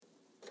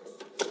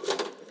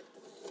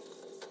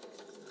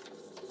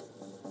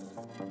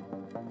Video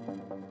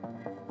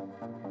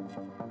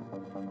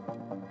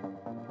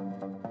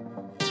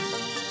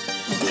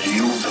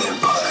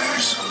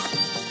vampires.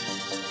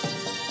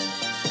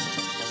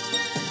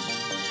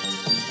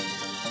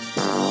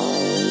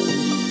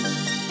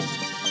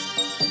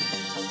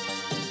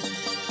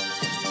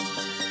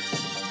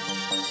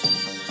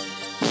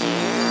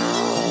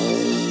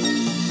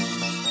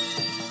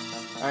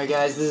 Alright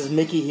guys, this is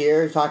Mickey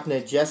here, talking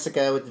to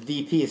Jessica with the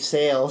VP of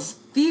Sales.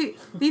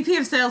 VP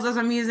of Sales as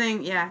I'm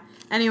using, yeah.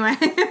 Anyway.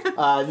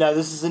 No,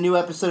 this is a new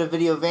episode of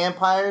Video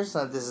Vampires.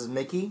 This is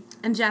Mickey.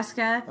 And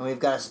Jessica. And we've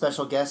got a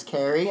special guest,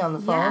 Carrie, on the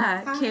phone.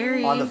 Yeah, Hi.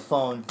 Carrie. On the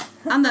phone.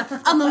 On the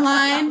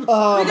line.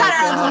 Oh, we got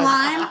her on the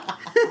line.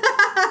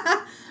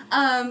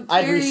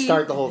 I'd Carrie,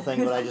 restart the whole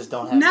thing, but I just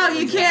don't have No,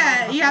 it. you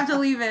can't. You have to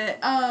leave it.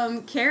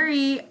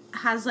 Carrie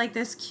has like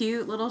this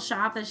cute little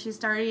shop that she's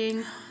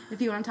starting.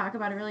 If you want to talk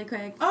about it really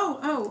quick.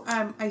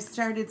 I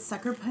started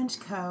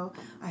SuckerpunchedCo.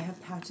 I have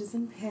patches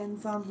and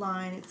pins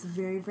online. It's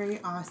very,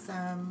 very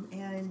awesome,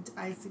 and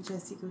I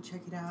suggest you go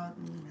check it out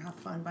and have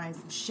fun buying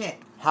some shit.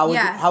 How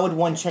would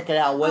one check it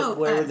out?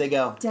 Where would they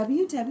go?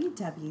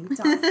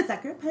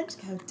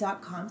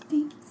 www.suckerpunchedco.com.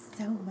 Thanks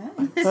so much.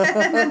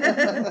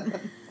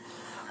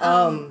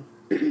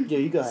 Yeah,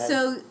 you go ahead.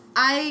 So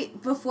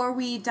before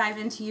we dive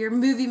into your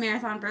movie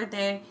marathon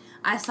birthday,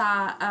 I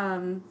saw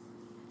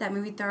that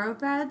movie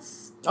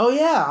Thoroughbreds. Oh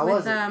yeah, how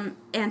was with it?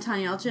 Anton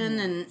Yelchin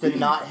and The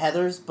not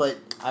Heathers, but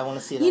I want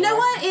to see it. You know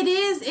what? It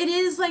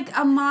is like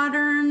a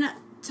modern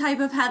type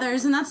of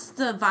Heathers, and that's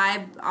the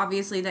vibe,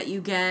 obviously, that you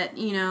get,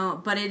 you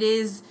know, but it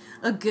is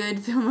a good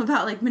film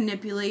about, like,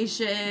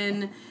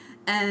 manipulation,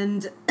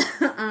 and,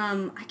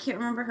 I can't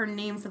remember her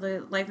name for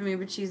the life of me,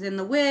 but she's in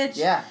The Witch.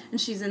 Yeah.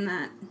 And she's in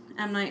that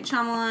M. Night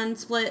Shyamalan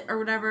Split or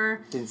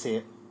whatever. Didn't see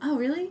it. Oh,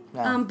 really?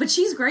 No. But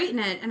she's great in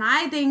it, and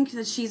I think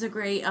that she's a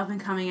great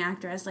up-and-coming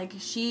actress. Like,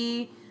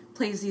 she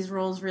plays these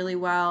roles really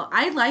well.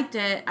 I liked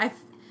it. It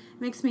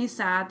makes me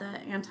sad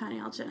that Anton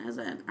Yelchin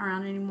isn't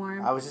around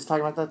anymore. I was just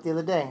talking about that the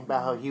other day,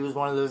 about how he was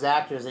one of those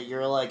actors that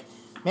you're like,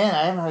 man,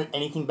 I haven't heard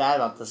anything bad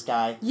about this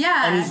guy.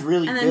 Yeah. And he's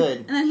really good.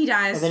 And then he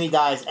dies. And then he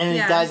dies. And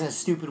Yeah. he dies in a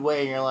stupid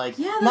way, and you're like,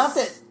 Yeah, not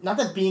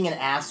that being an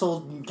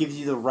asshole gives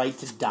you the right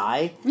to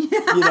die,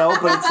 you know,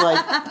 but it's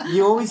like,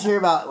 you always hear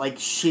about, like,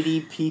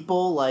 shitty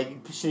people,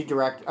 like, shitty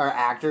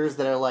actors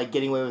that are, like,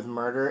 getting away with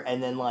murder,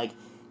 and then, like,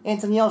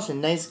 Anton Yelchin,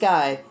 nice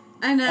guy.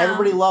 I know.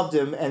 Everybody loved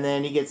him, and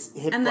then he gets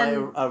hit And by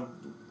then- a...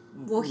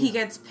 Well, he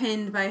gets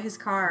pinned by his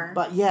car.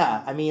 But,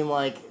 yeah, I mean,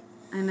 like...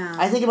 I know.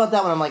 I think about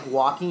that when I'm, like,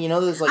 walking, you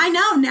know, there's, like... I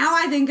know. Now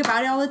I think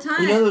about it all the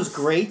time. You know those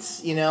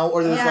grates, you know?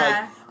 Or there's,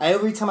 Yeah. like...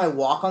 every time I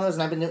walk on those,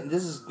 and I've been...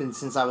 This has been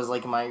since I was,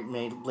 like, in my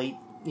late,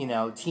 you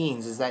know,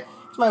 teens, is that...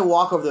 Every time I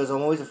walk over those,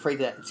 I'm always afraid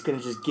that it's going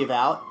to just give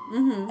out,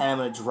 and I'm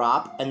going to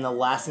drop, and the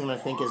last thing I'm going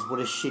to think is, what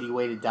a shitty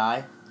way to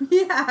die.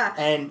 Yeah.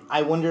 And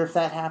I wonder if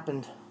that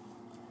happened.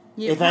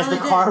 You If as the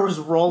probably car did. was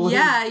rolling...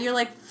 Yeah, you're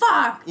like,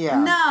 fuck.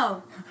 Yeah.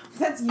 No.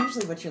 That's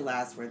usually what your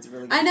last words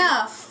really. I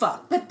know.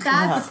 Fuck. But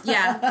that's,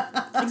 yeah.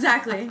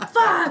 Exactly.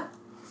 Fuck.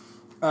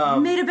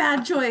 Made a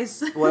bad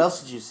choice. What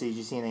else did you see? Did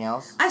you see anything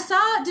else?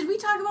 Did we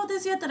talk about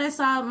this yet? That I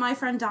saw My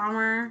Friend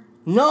Dahmer?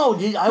 No,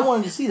 I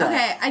wanted to see that.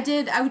 Okay, I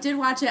did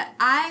watch it.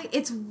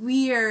 It's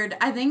weird.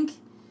 I think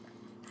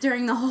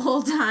during the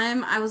whole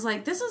time I was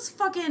like, this is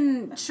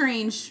fucking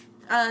strange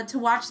to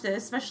watch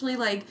this, especially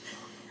like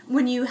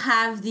when you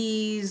have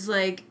these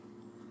like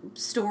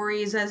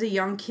stories as a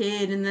young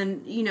kid and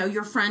then, you know,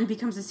 your friend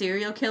becomes a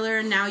serial killer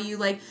and now you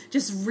like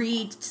just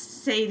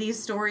say these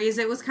stories.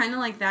 It was kind of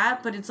like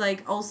that, but it's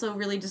like also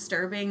really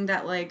disturbing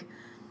that like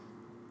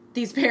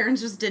these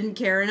parents just didn't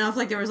care enough.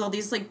 Like there was all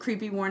these like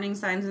creepy warning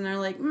signs and they're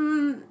like,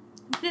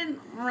 didn't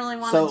really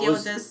want to deal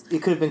with this.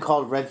 It could have been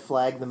called Red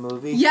Flag, the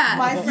movie. Yeah.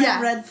 My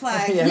friend, red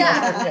flag.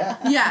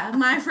 Yeah,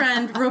 my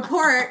friend,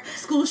 report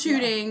school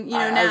shooting, you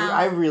know, now.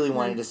 I really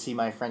wanted to see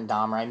My Friend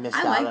Dahmer. I missed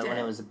out liked on it when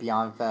it. it was at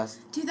Beyond Fest.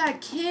 Dude,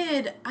 that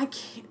kid,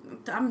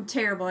 I'm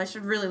terrible. I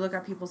should really look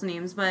up people's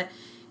names, but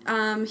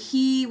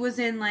he was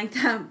in like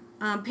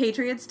that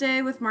Patriots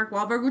Day with Mark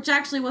Wahlberg, which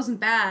actually wasn't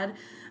bad.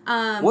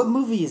 What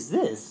movie is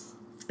this?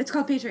 It's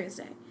called Patriots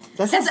Day.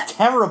 That sounds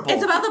terrible.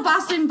 It's about the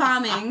Boston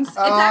bombings. It's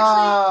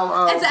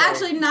okay.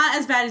 actually not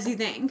as bad as you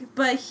think.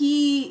 But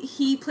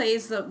he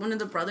plays one of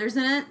the brothers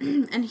in it,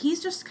 and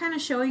he's just kind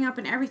of showing up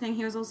in everything.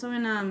 He was also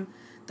in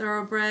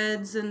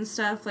Thoroughbreds and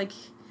stuff. Like,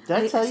 Did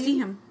I tell see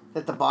you him.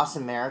 that the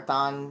Boston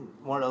Marathon,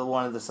 one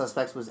of the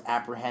suspects was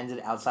apprehended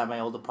outside my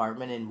old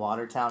apartment in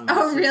Watertown, Oh,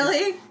 Massachusetts?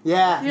 really?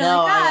 Yeah. You're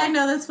no, like, I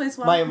know this place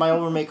well. My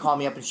old roommate called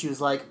me up and she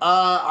was like,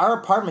 our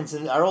old apartment's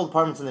in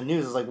the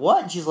news. I was like,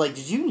 what? And she's like,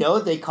 did you know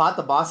that they caught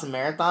the Boston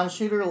Marathon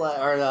shooter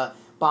or the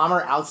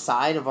bomber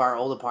outside of our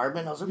old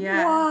apartment? I was like,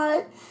 Yeah.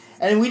 what?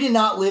 And we did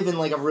not live in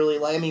like a really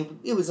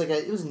it was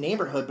it was a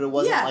neighborhood, but it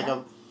wasn't like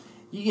a,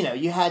 you know,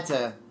 you had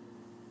to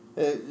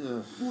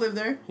live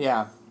there.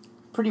 Yeah,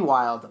 pretty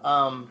wild.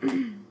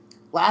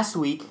 Last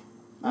week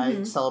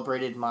I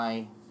celebrated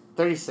my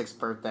 36th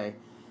birthday.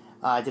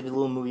 I did a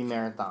little movie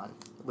marathon,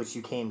 which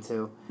you came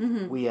to.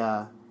 We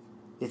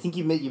I think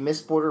you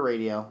missed Border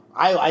Radio.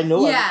 I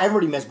know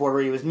everybody missed Border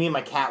Radio. It was me and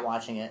my cat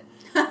watching it.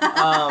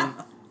 And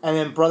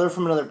then Brother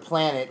from Another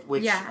Planet,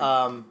 which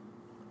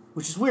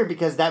is weird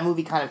because that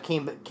movie kind of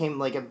came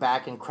like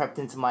back and crept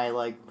into my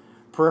like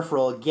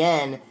peripheral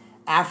again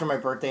after my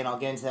birthday, and I'll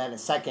get into that in a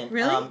second.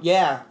 Really?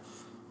 Yeah.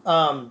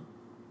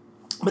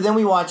 But then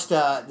we watched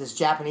this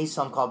Japanese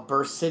film called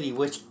Burst City,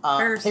 which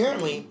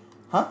apparently...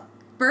 Huh?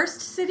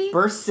 Burst City?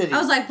 Burst City. I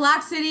was like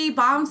Black City,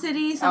 Bomb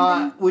City,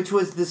 something. Which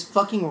was this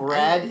fucking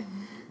rad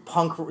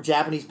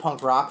Japanese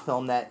punk rock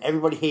film that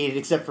everybody hated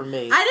except for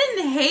me. I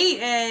didn't hate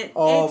it.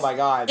 Oh my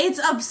god. It's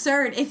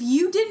absurd. If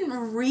you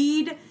didn't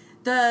read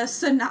the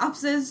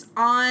synopsis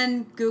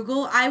on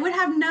Google, I would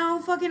have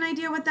no fucking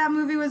idea what that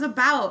movie was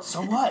about.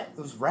 So what?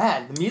 It was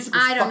rad. The music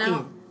was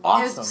fucking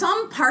awesome.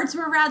 Some parts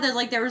were rad.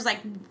 There was like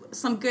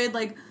some good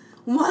like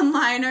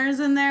one-liners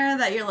in there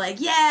that you're like,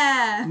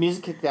 yeah. The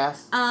music kicked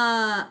ass.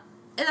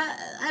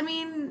 I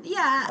mean,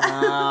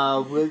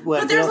 yeah.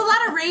 But there's a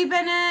lot of rape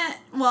in it.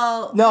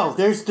 Well, no,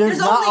 there's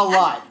not a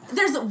lot.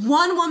 There's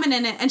one woman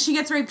in it, and she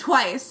gets raped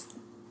twice.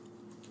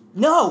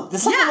 No, the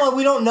second one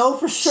we don't know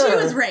for sure. She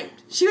was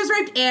raped. She was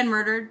raped and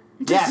murdered.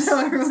 Yes. So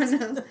everyone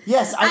knows.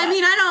 Yes. I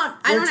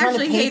don't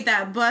actually hate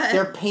that, but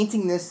they're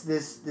painting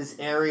this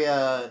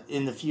area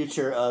in the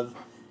future of,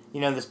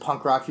 this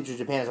punk rock future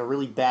Japan as a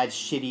really bad,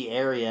 shitty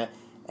area.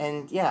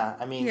 And yeah,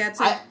 I mean, it's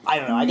like I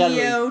don't know. I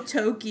got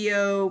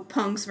Tokyo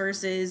punks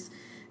versus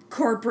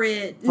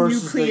corporate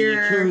versus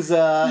nuclear, the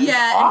Yakuza.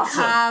 Yeah,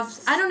 awesome. And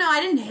cops. I don't know. I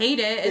didn't hate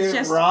it. It's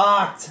just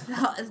rocked.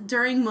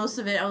 During most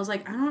of it, I was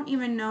like, I don't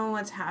even know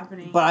what's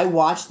happening. But I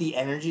watched the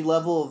energy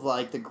level of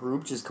like the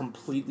group just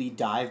completely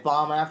dive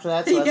bomb after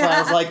that. So that's why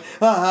I was like,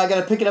 I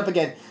gotta pick it up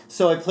again.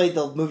 So I played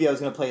the movie I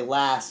was gonna play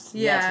next,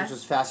 which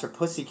was Faster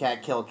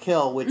Pussycat Kill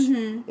Kill, which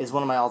is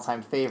one of my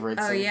all-time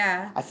favorites. Oh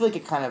yeah. I feel like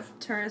it kind of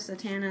Toru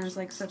Satana is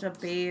like such a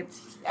babe.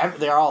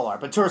 They all are,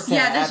 but Toru Satana.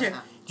 Yeah, that's true.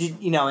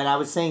 And I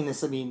was saying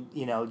this, I mean,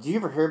 do you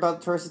ever hear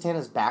about Toru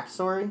Satana's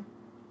backstory?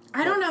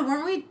 I don't know.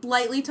 Weren't we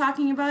lightly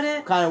talking about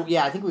it? Kind of,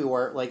 yeah, I think we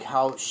were. Like,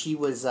 how she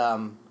was,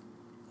 and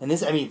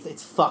this, I mean,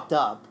 it's fucked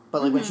up,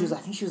 but, like, when she was, I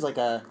think she was, like,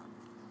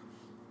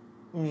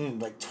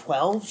 like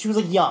 12? She was,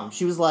 like, young.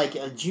 She was, like,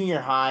 a junior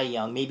high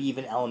young, maybe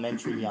even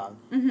elementary young.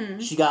 Mm-hmm.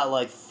 She got,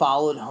 like,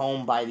 followed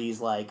home by these,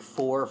 like,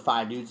 4 or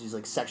 5 dudes who's,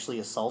 like, sexually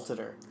assaulted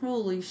her.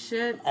 Holy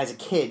shit. As a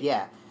kid,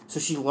 yeah. So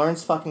she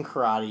learns fucking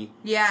karate.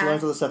 Yeah. She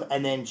learns all this stuff,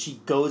 and then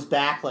she goes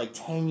back like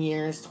 10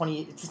 years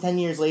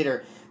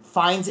later,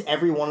 finds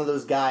every one of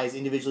those guys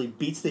individually,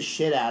 beats the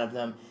shit out of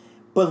them,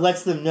 but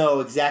lets them know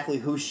exactly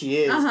who she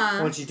is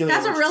when she's doing it.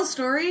 That's a real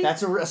story?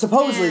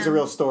 Supposedly it's a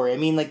real story. I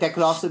mean, like, that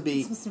could also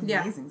be... It's an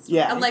amazing story.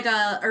 Yeah. Like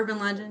a urban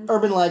legend.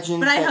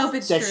 But I hope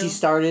it's that true. That she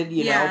started,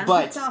 you know,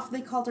 but... It's off,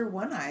 they called her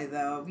One Eye,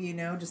 though,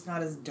 just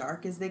not as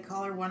dark as they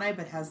call her One Eye,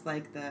 but has,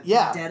 like, the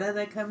vendetta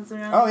that comes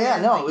around. Oh,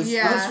 yeah, no, like, it was...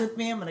 You mess with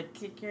me, I'm gonna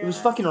kick your ass. It was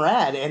fucking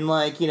rad, and,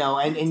 like,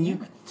 and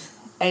you...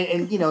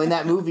 And in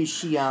that movie,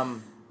 she,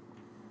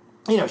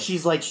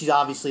 she's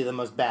obviously the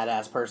most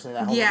badass person in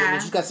that whole movie. I mean,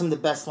 she's got some of the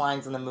best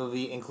lines in the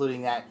movie,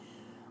 including that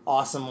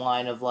awesome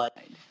line of, like...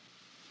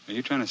 Are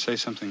you trying to say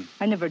something?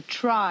 I never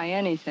try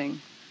anything.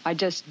 I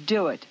just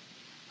do it.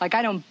 Like,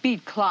 I don't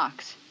beat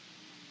clocks.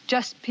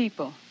 Just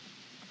people.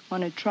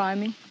 Want to try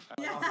me?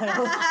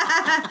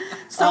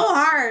 So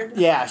hard.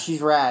 Yeah,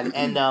 she's rad.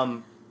 And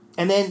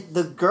then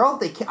the girl,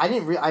 I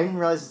didn't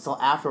realize it until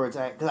afterwards,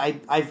 because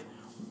I've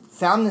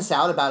found this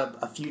out about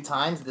a few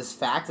times, this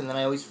fact, and then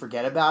I always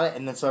forget about it,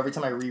 and then so every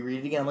time I reread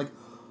it again, I'm like,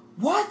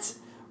 what?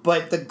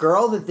 But the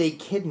girl that they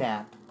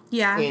kidnap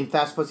in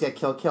Fast Pussycat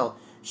Kill Kill,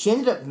 she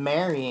ended up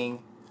marrying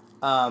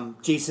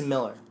Jason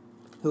Miller,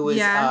 who was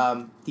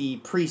the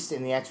priest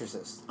in The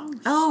Exorcist.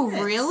 Oh,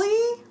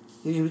 really?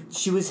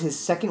 She was his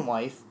second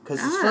wife, because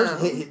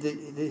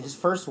his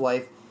first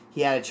wife,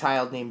 he had a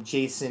child named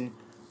Jason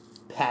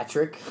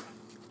Patrick.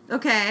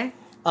 Okay.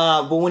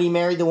 But when he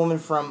married the woman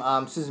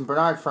from Susan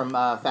Bernard from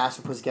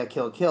Faster Pussycat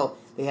Kill Kill,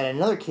 they had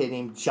another kid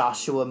named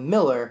Joshua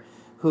Miller,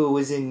 who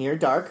was in Near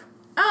Dark.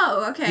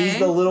 Oh, okay. He's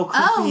the little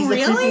creepy,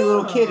 the creepy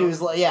little kid who's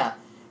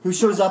who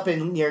shows up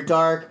in Near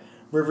Dark,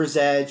 River's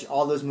Edge,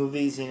 all those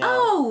movies,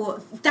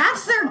 Oh,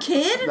 that's their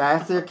kid?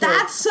 That's their kid.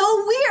 That's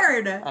so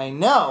weird. I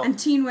know. And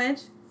Teen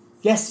Witch?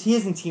 Yes, he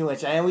is in Teen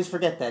Witch. I always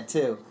forget that,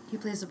 too. He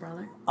plays the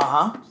brother.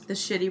 Uh-huh. The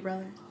shitty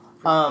brother.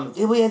 That's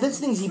the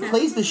thing. He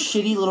plays the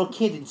shitty little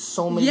kid in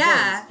so many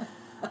things.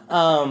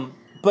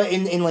 But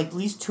in like at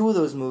least 2 of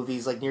those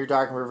movies, like Near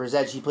Dark and River's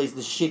Edge, he plays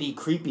the shitty,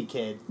 creepy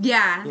kid.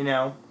 Yeah.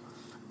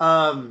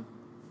 And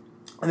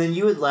then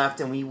you had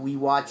left, and we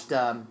watched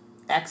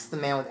X, the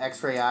Man with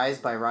X-Ray Eyes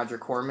by Roger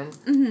Corman.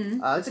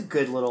 Mm-hmm. It's a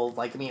good little,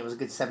 it was a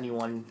good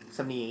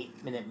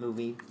 78-minute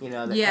movie,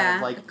 that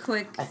kind of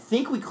quick. I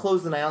think we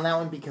closed the night on that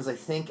one because I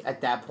think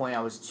at that point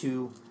I was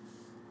too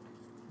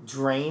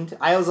drained.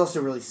 I was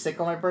also really sick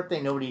on my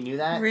birthday. Nobody knew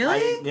that.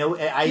 Really?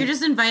 You're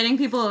just inviting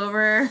people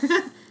over.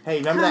 Hey,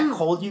 remember that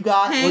cold you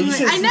got? I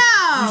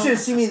know! You should have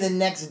seen me the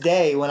next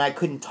day when I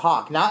couldn't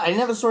talk. I didn't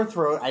have a sore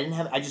throat.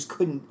 I just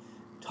couldn't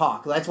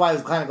talk. That's why I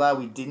was kind of glad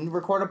we didn't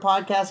record a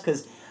podcast,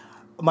 because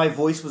my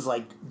voice was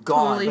like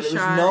gone, Totally but it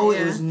was shot, no,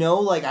 yeah. it was no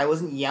like I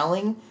wasn't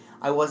yelling,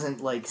 I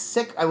wasn't like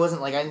sick, I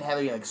wasn't like I didn't have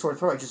any like sore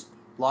throat. I just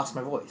lost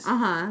my voice,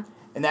 and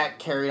that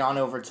carried on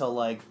over till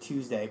like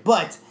Tuesday.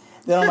 But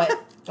then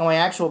on my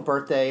actual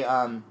birthday,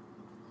 I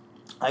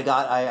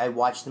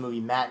watched the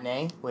movie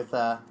Matinee with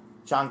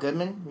John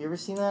Goodman. You ever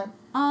seen that?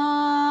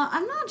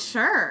 I'm not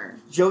sure.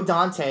 Joe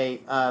Dante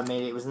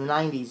made it. It was in the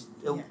 90s.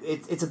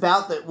 It's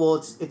about the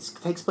it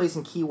takes place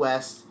in Key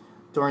West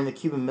during the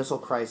Cuban Missile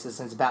Crisis,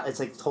 and it's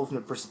like told from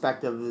the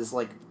perspective of this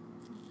like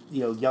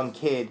young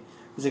kid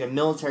who's like a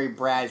military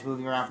brat, who's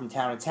moving around from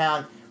town to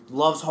town,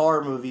 loves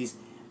horror movies,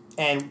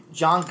 and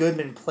John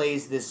Goodman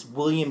plays this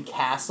William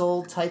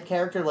Castle type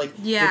character, like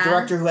the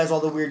director who has all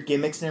the weird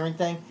gimmicks and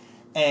everything,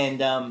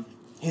 and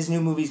his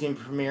new movie's gonna be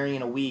premiering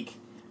in a week.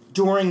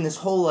 During this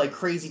whole like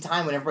crazy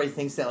time when everybody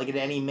thinks that like at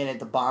any minute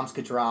the bombs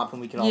could drop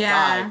and we could all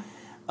die,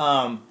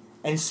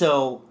 and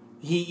so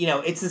he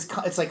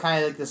it's like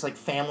kind of like this like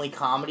family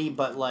comedy,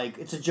 but like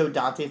it's a Joe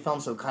Dante film,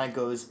 so it kind of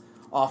goes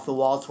off the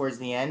wall towards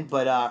the end.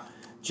 But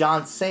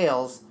John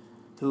Sayles,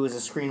 who is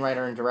a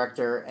screenwriter and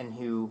director and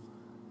who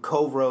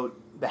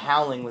co-wrote The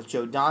Howling with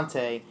Joe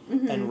Dante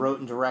and wrote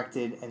and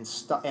directed and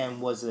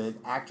was an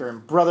actor in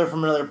Brother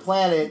from Another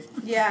Planet.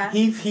 Yeah.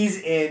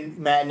 He's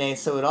in Matinee,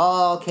 so it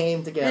all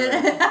came together.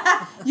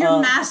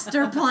 Your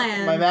master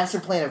plan. My master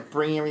plan of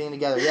bringing everything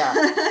together.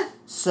 Yeah.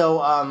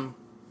 So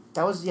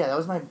that was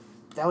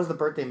the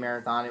birthday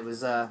marathon. It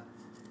was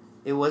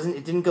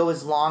it didn't go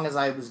as long as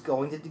I was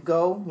going to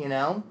go,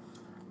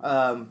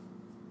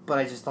 but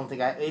I just don't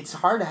think it's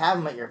hard to have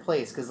them at your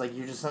place because like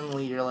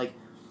you're like.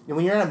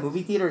 When you're at a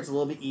movie theater, it's a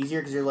little bit easier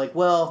because you're like,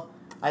 well,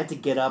 I have to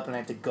get up and I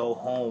have to go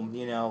home,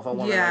 if I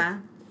want to. Yeah.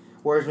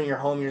 Whereas when you're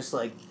home, you're just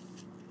like,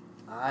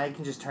 I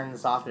can just turn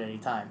this off at any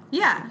time.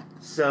 Yeah.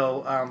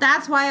 So.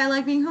 That's why I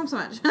like being home so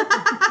much.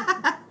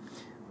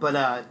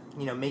 But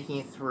making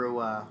it through,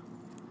 4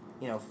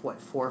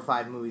 or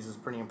 5 movies is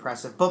pretty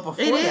impressive. But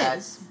before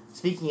that,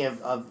 speaking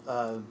of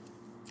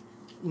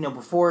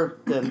before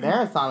the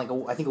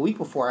marathon, I think a week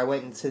before, I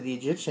went into the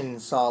Egyptian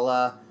and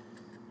saw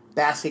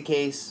Basket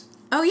Case.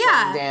 Oh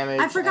yeah, Damage,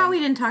 I forgot we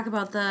didn't talk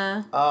about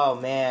the. Oh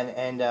man,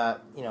 and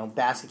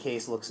Basket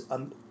Case looks.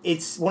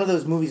 It's one of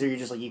those movies where you're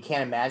just like you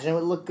can't imagine it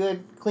would look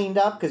good cleaned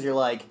up because you're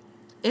like.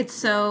 It's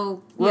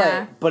so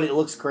right, but it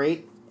looks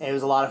great, and it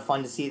was a lot of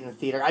fun to see it in the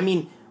theater. I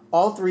mean,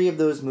 all 3 of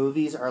those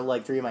movies are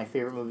like 3 of my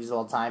favorite movies of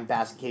all time: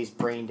 Basket Case,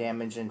 Brain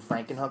Damage, and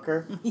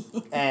Frankenhooker.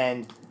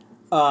 And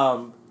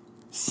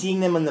seeing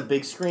them on the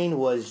big screen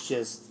was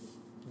just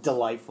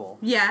delightful.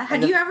 Yeah.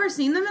 Had you ever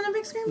seen them in a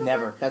big screen before?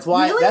 Never. That's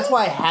why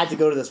I had to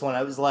go to this one.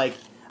 I was like,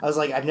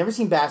 I've never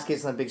seen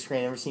Baskets on the big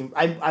screen.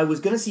 I was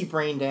going to see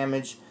Brain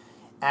Damage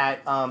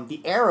at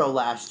the Arrow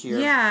last year.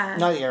 Yeah.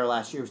 Not the Arrow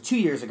last year. It was 2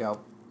 years ago.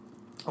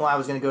 Well, I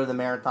was going to go to the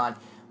marathon.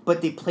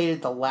 But they played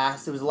it it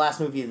was the last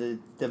movie of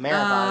the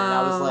marathon. And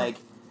I was like...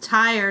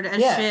 tired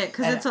as shit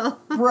because it's a...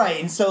 Right.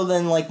 And so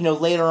then,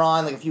 later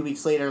on, a few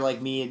weeks later,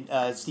 me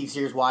and Steve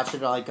Sears watched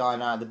it,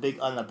 on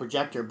the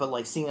projector.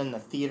 But, seeing it in the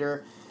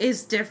theater...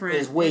 is different.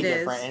 Is way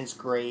different, and it's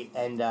great.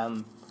 And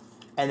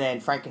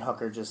then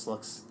Frankenhooker just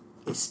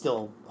it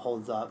still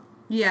holds up.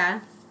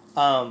 Yeah.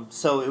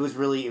 So that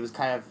was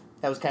kind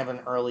of an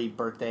early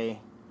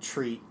birthday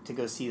treat to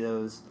go see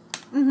those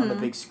on the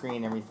big screen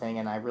and everything,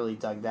 and I really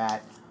dug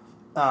that.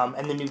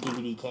 And the new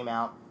DVD came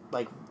out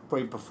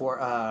right before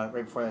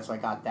that, so I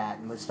got that.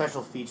 And the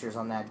special features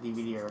on that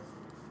DVD are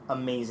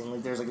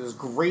amazing. There's this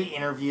great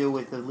interview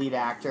with the lead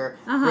actor.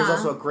 There's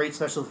also a great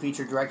special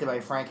feature directed by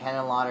Frank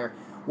Henenlotter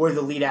where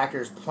the lead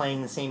actor is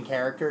playing the same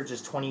character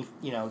just 20,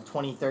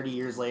 30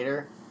 years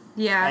later.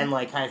 Yeah. And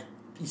kind of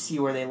you see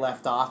where they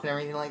left off and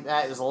everything like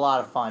that. It was a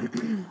lot of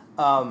fun.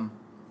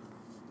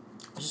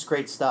 Just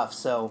great stuff.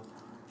 So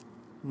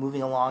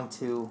moving along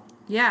to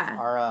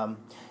our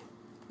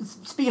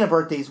speaking of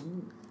birthdays,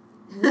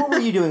 what were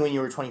you doing when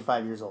you were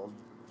 25 years old?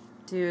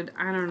 Dude,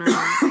 I don't know.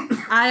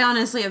 I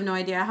honestly have no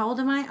idea. How old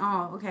am I?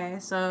 Oh, okay.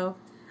 So,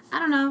 I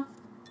don't know.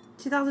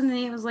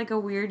 2008 was a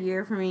weird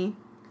year for me.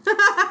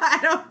 I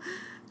don't...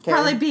 Carrie?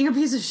 Probably being a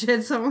piece of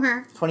shit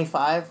somewhere.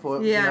 25? Do you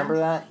remember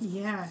that?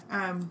 Yeah.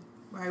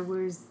 I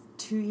was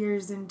 2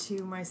 years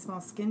into my small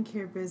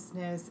skincare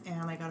business,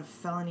 and I got a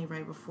felony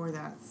right before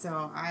that.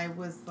 So I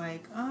was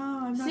like,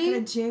 I'm not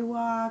going to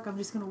jaywalk. I'm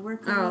just going to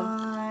work a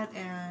lot.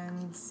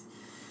 And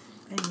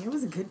it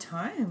was a good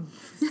time.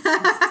 It was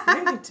a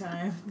very good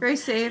time. Very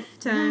safe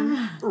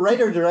time.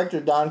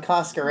 Writer-director Don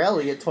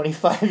Coscarelli, at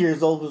 25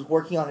 years old, was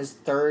working on his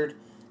 3rd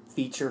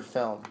feature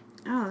film.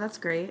 Oh, that's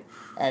great.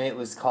 And it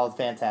was called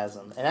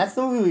Phantasm. And that's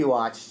the movie we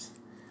watched.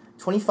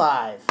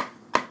 25.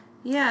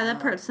 Yeah, that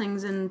puts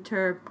things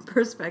into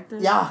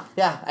perspective. Yeah.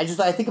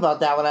 I think about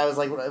that when I was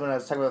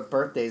talking about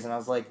birthdays, and I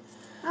was like...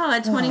 Oh,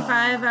 at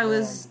 25, I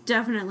was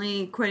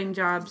definitely quitting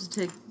jobs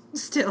to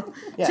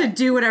to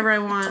do whatever I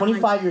want.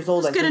 25 years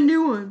old. Let's get a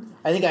new one.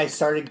 I think I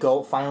started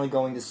finally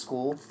going to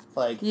school.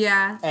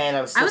 And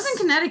I was in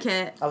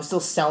Connecticut. I was still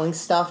selling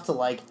stuff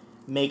to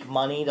make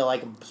money to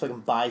so I can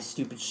buy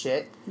stupid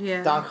shit.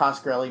 Yeah. Don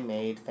Coscarelli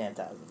made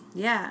Phantasm.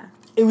 Yeah.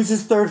 It was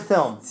his third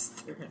film.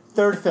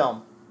 Third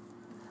film.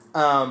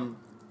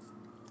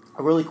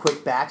 A really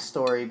quick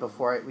backstory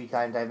before we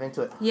kind of dive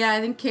into it. Yeah,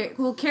 I think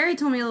Carrie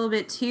told me a little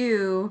bit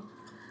too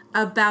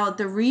about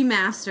the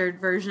remastered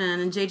version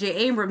and J.J.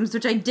 Abrams,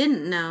 which I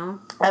didn't know.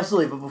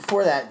 Absolutely, but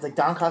before that, like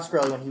Don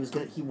Coscarelli,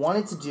 when he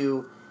wanted to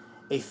do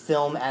a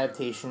film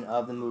adaptation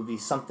of the movie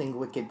Something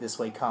Wicked This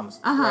Way Comes,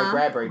 the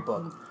Bradbury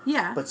book.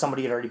 Yeah. But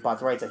somebody had already bought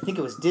the rights. I think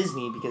it was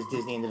Disney, because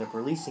Disney ended up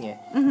releasing it.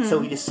 Mm-hmm.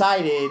 So he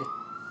decided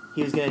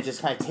he was going to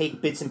just kind of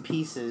take bits and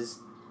pieces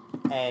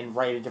and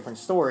write a different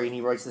story, and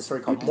he writes this story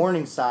called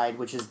Morningside,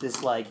 which is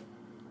this, like,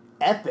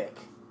 epic,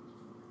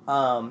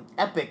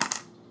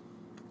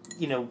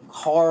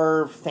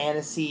 horror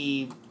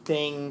fantasy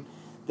thing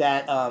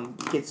that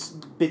gets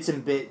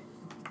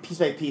piece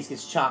by piece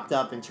gets chopped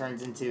up and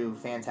turns into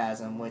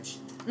Phantasm, which,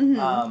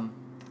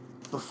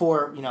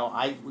 before,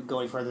 I would go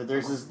any further, there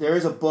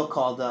is a book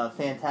called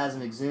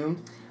Phantasm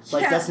Exhumed,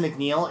 by Dustin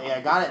McNeil, and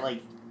I got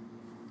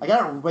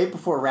it right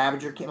before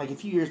Ravager came, like a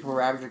few years before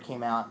Ravager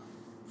came out,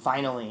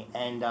 finally,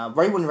 and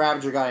right when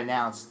Ravager got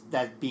announced,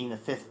 that being the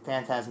 5th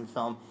Phantasm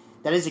film,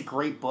 that is a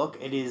great book.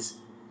 It is,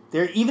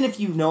 there, even if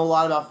you know a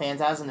lot about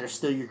Phantasm,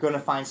 you're going to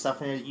find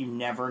stuff in it that you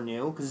never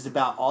knew, because it's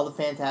about all the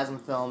Phantasm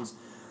films,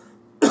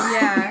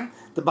 Yeah.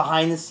 the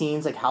behind the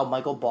scenes, like how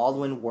Michael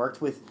Baldwin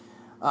worked with,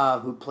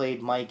 who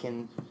played Mike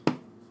in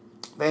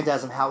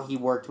Phantasm, how he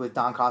worked with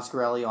Don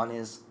Coscarelli on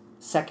his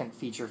second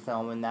feature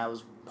film, and that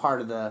was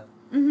part of the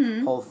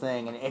whole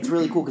thing. And it's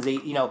really cool because they,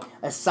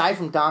 aside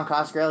from Don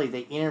Coscarelli,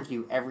 they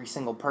interview every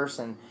single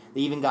person.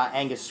 They even got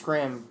Angus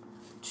Scrimm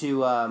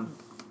to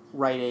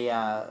write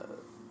a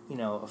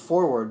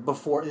foreword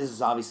before. This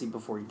is obviously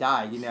before he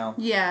died,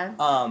 Yeah.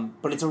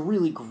 But it's a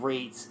really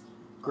great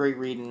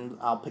read, and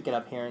I'll pick it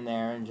up here and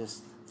there and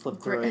just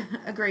flip through it.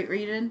 A great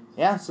reading.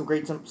 Yeah, some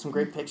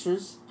great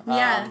pictures.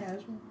 Yeah.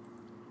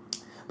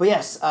 But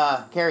yes,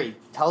 Carrie,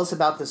 tell us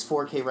about this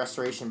 4K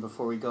restoration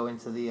before we go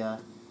into the.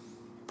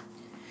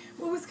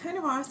 Well, it was kind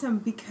of awesome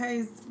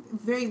because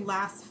very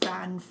last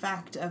fun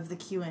fact of the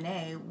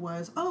Q&A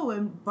was,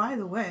 and by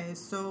the way,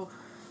 so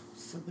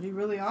somebody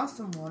really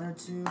awesome wanted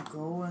to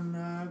go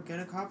and get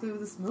a copy of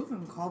this movie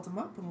and called him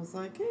up and was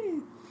like, hey,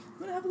 I'm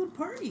going to have a little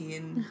party.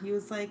 And he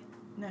was like,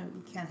 no,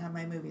 you can't have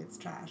my movie, it's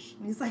trash.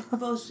 And he's like,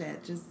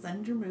 bullshit, just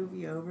send your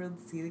movie over and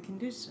see the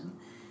condition.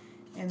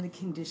 And the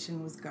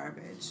condition was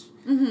garbage.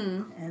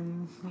 Mm-hmm.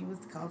 And he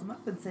called him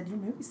up and said, your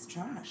movie's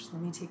trash,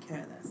 let me take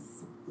care of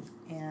this.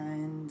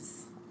 And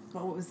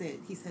what was it?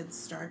 He said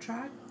Star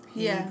Trek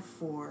paid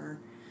for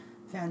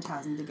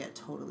Phantasm to get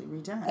totally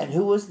redone. And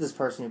who was this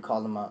person who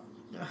called him up?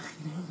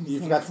 You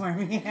forgot for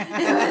me.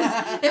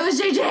 It was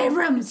J.J.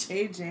 Abrams.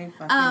 J.J.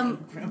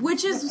 fucking Abrams.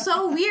 Which is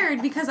so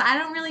weird because I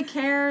don't really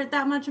care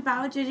that much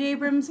about J.J.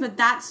 Abrams, but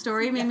that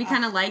story made me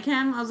kind of like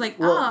him. I was like,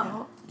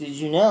 Did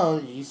you know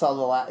you saw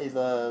the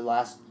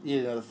last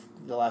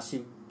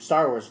two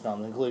Star Wars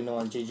films, including the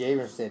one J.J.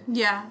 Abrams did?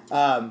 Yeah.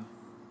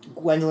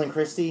 Gwendolyn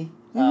Christie,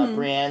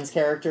 Brienne's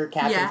character,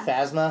 Captain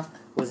Phasma,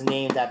 was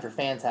named after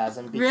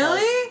Phantasm. Because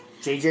really?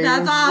 J.J.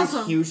 Abrams is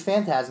a huge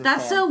Phantasm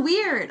That's fan. so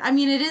weird. I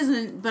mean, it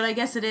isn't, but I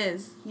guess it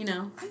is, I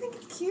think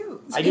it's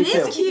cute. I do too.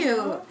 It is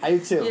cute. I do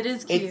too. It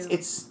is cute.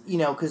 It's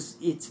because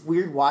it's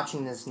weird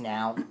watching this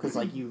now, because,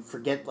 like, you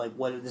forget, like,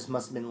 what this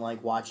must have been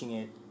like watching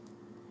it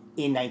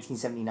in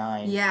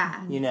 1979.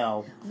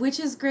 Yeah. Which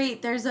is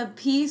great. There's a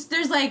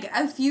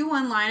few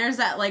one-liners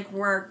that, like,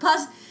 work.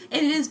 Plus,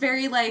 it is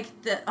very, like,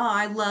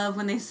 I love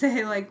when they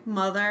say, like,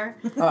 mother,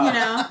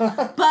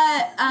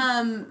 But,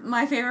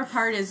 my favorite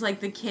part is, like,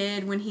 the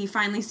kid, when he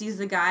finally sees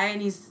the guy,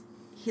 and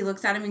he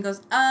looks at him and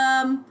goes,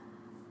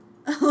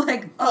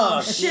 like,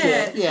 oh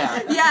shit.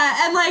 Yeah.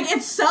 Yeah, and, like,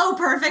 it's so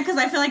perfect, because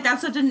I feel like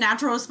that's such a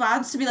natural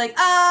response to be like,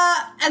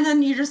 and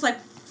then you're just like,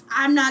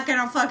 I'm not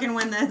gonna fucking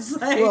win this.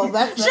 Like,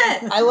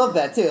 shit. I love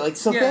that too. Like,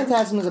 so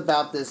Phantasm is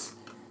about this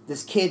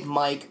kid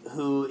Mike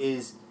who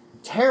is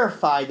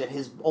terrified that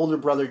his older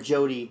brother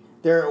Jody,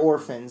 they're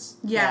orphans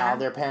now.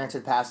 Their parents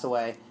had passed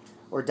away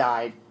or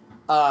died.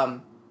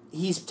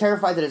 He's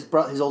terrified that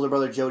his older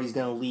brother Jody's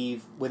gonna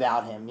leave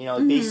without him.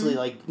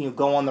 Basically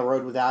go on the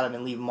road without him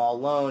and leave him all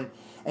alone.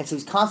 And so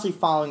he's constantly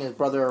following his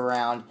brother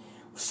around.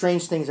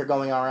 Strange things are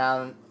going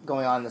on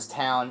in this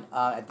town,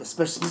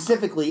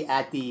 specifically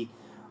at the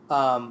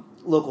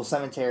local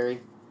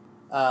cemetery,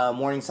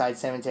 Morningside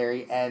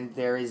Cemetery, and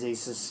there is a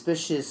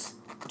suspicious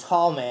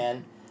tall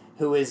man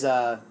who is,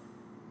 very,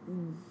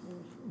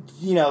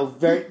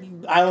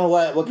 I don't know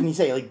what can you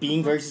say, like,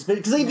 being very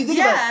suspicious. Because, like, if you think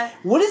about it,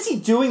 what is he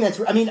doing up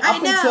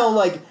until,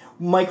 like,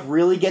 Mike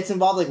really gets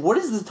involved, like, what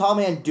is this tall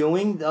man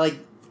doing, like,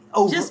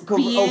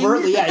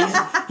 overtly?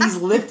 Yeah, he's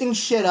lifting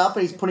shit up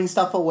and he's putting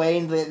stuff away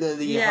in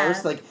the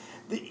hearse, like,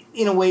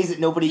 in a ways that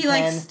nobody can.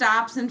 He, like,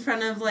 stops in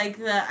front of, like,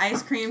 the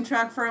ice cream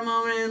truck for a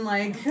moment and,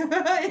 like,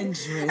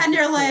 and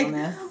you're like,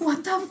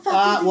 what the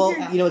fuck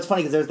is he doing? It's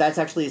funny because that's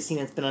actually a scene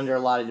that's been under a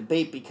lot of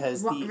debate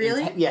because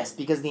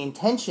because the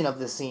intention of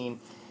the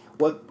scene,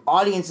 what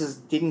audiences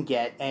didn't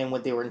get and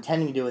what they were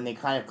intending to do, and they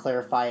kind of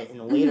clarify it in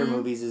the later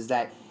movies, is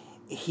that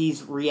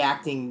he's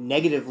reacting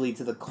negatively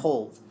to the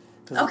cold.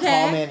 because the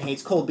tall man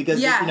hates cold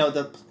because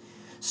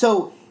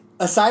so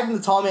aside from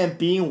the tall man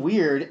being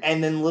weird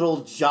and then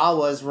little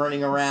Jawas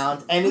running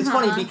around, and it's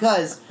funny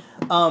because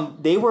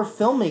they were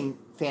filming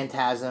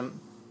Phantasm.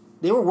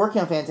 They were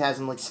working on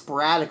Phantasm like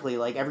sporadically,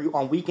 like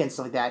on weekends,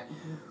 stuff like that.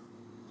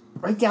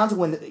 Right down to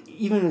when,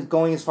 even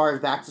going as far as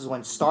back to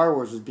when Star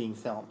Wars was being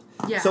filmed.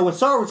 Yeah. So when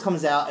Star Wars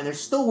comes out and they're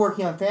still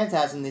working on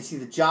Phantasm, they see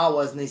the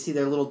Jawas and they see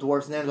their little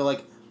dwarves and they're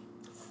like,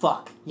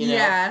 fuck, you know?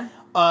 Yeah.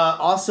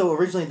 Also,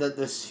 originally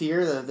the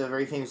sphere, the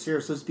very famous sphere,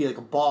 was supposed to be like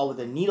a ball with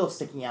a needle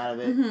sticking out of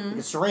it, like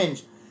a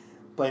syringe.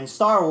 But in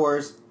Star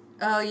Wars,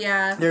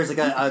 there's like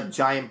a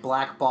giant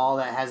black ball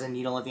that has a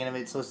needle at the end of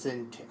it. It's supposed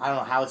to, I don't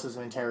know how it's supposed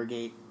to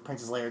interrogate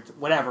Princess Leia,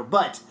 whatever.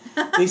 But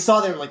they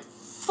saw they were like,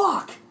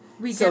 fuck.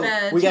 We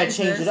gotta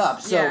change it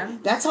up. So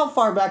that's how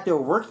far back they were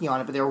working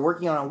on it, but they were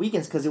working on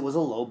weekends because it was a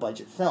low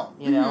budget film,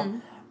 you know?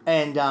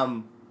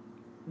 And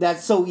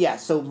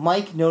so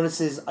Mike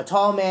notices a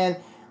tall man,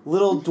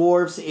 little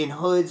dwarfs in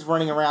hoods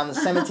running around the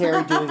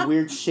cemetery doing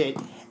weird shit,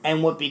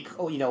 and what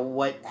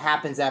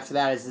happens after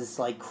that is this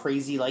like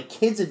crazy like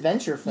kids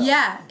adventure film.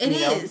 Yeah, it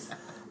is.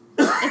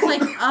 It's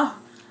like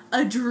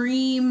a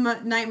dream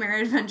nightmare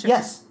adventure.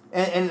 Yes.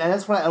 And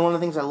that's one of the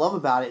things I love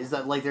about it is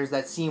that like there's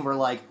that scene where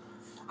like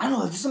I don't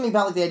know, there's something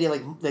about like the idea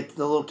like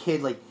the little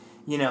kid like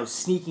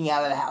sneaking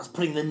out of the house,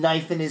 putting the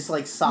knife in his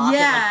like sock,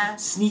 and like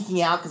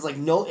sneaking out because like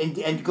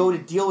and go to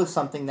deal with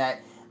something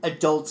that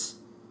adults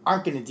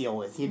aren't going to deal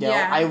with. You know,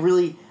 I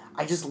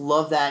just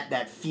love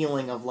that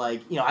feeling of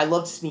like I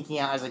loved sneaking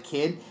out as a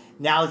kid.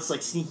 Now it's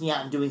like sneaking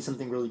out and doing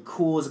something really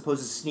cool as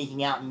opposed to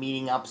sneaking out and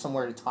meeting up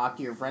somewhere to talk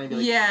to your friend and be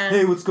like,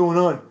 hey, what's going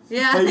on?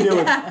 Yeah, how you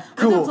doing?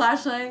 Cool. With a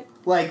flashlight.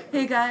 Like,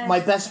 hey guys.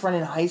 My best friend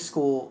in high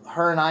school,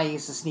 her and I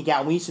used to sneak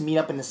out. We used to meet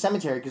up in the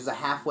cemetery because it's a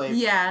halfway.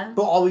 Yeah.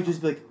 But all we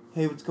just be like,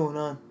 hey, what's going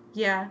on?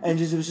 Yeah. And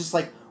it was just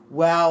like,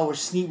 wow,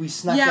 we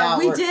snuck out. Yeah,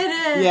 we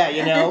did it.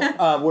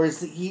 Yeah,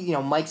 whereas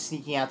Mike's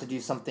sneaking out to do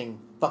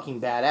something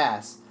fucking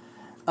badass.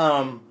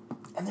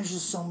 And there's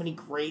just so many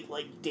great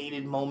like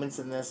dated moments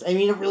in this. I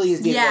mean, it really is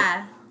dated.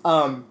 Yeah.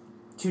 Like,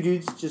 two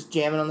dudes just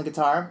jamming on the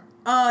guitar.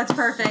 Oh, it's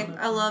perfect.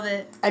 I love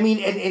it. I mean,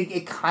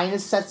 it kind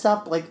of sets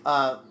up like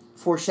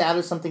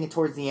foreshadows something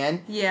towards the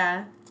end.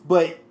 Yeah.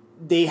 But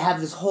they have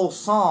this whole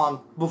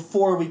song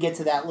before we get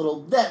to that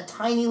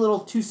tiny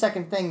little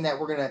 2-second thing that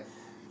we're gonna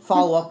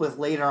follow up with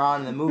later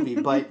on in the movie.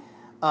 But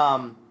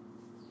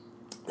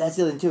that's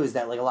the other thing too, is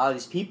that like a lot of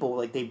these people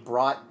like they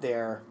brought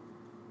their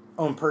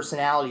own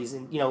personalities,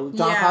 and Don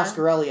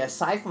Coscarelli,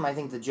 aside from I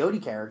think the Jody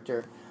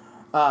character,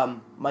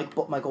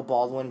 Michael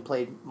Baldwin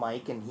played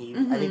Mike, and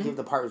I think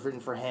the part was written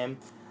for him.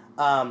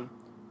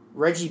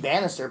 Reggie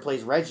Bannister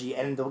plays Reggie,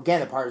 and again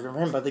the part was written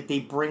for him. But like they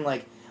bring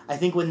like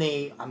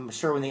I'm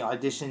sure when they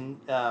auditioned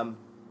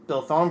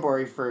Bill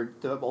Thornbury for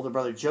the older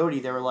brother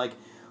Jody, they were like,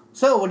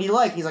 so what do you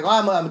like? He's like,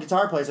 I'm a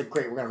guitar player. It's like,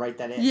 great, we're gonna write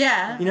that in.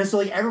 Yeah. So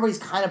like everybody's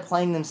kind of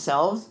playing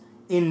themselves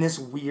in this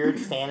weird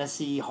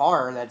fantasy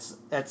horror that's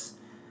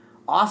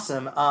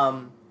awesome.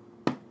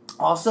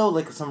 Also,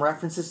 like some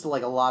references to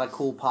like a lot of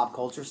cool pop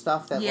culture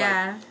stuff that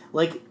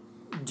like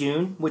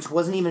Dune, which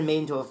wasn't even made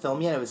into a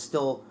film yet. It was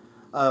still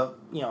a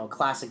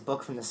classic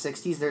book from the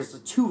 60s. There's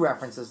 2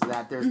 references to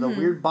that. There's the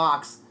weird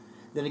box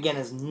that again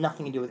has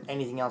nothing to do with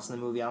anything else in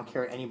the movie. I don't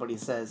care what anybody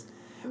says.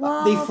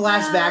 They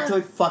flash back to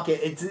it. Fuck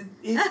it. It's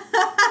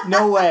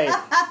no way,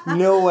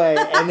 And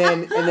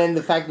then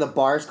the fact that the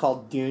bar is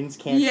called Dunes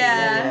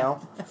Cantina,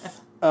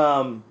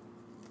 But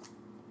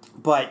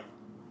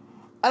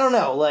I don't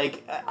know.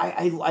 Like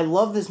I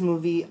love this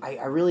movie.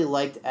 I really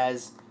liked I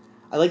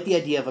like the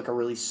idea of like a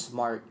really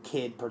smart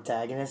kid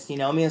protagonist.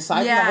 I mean,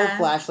 aside from the whole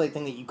flashlight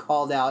thing that you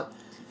called out.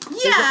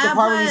 Yeah, the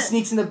part where he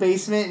sneaks in the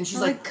basement and she's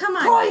like, come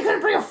on. Bro, you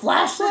gonna bring a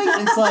flashlight?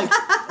 And it's like,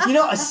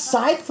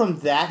 aside from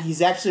that,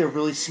 he's actually a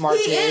really smart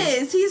kid. He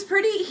is. He's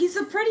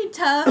a pretty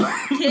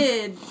tough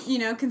kid,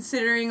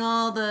 considering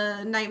all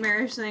the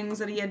nightmarish things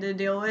that he had to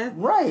deal with.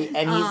 Right.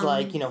 And he's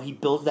like, he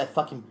builds that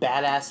fucking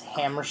badass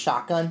hammer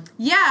shotgun.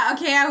 Yeah,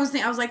 okay, I was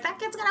like, that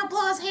kid's gonna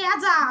blow his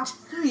hands off,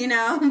 but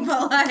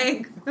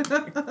like,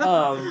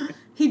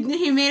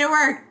 he made it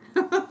work.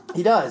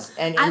 He does,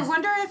 and I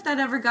wonder if that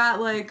ever got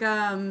like the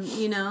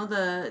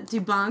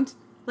debunked.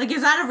 Like,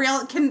 is that a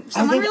real? Can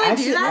someone really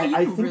do that?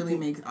 I think really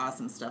make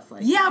awesome stuff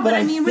like. Yeah, but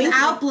I mean,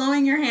 without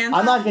blowing your hands.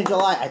 I'm not gonna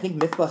lie. I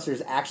think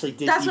MythBusters actually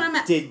did. That's what I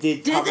meant. Did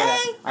they?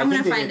 I'm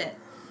gonna find it.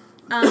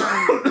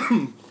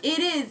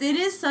 It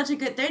is such a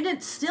good.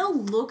 It still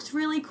looked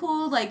really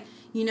cool. Like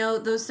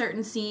those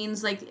certain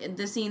scenes, like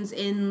the scenes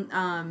in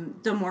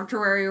the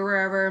mortuary or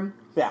wherever.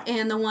 Yeah.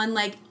 And the one,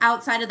 like,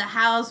 outside of the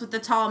house with the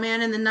tall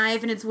man and the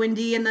knife and it's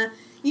windy and the,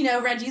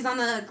 Reggie's on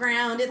the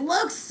ground. It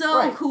looks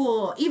so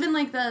cool. Even,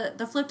 like,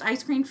 the flipped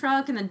ice cream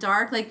truck in the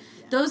dark. Like,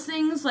 those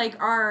things, like,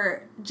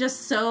 are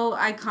just so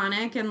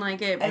iconic and,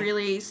 like, it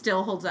really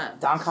still holds up.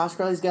 Don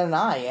Coscarelli's got an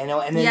eye,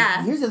 And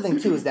then here's the thing,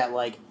 too, is that,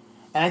 like,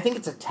 and I think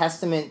it's a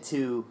testament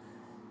to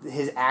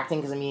his acting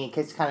because, I mean, it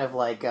gets kind of,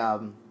 like,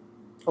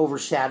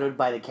 overshadowed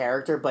by the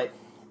character. But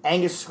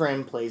Angus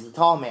Scrimm plays the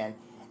tall man.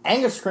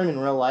 Angus Scrimm in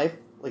real life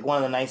like one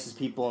of the nicest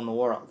people in the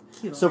world.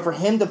 Cute. So for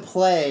him to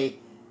play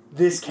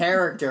this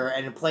character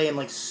and to play him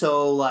like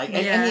so like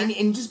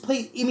and just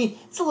play. I mean,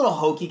 it's a little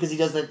hokey because he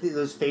does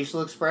those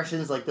facial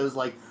expressions, like those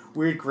like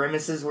weird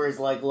grimaces where his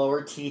like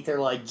lower teeth are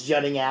like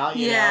jutting out.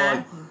 You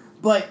know,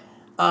 like,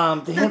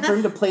 but for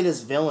him to play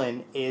this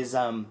villain is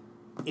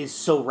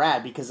so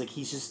rad because like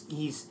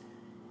he's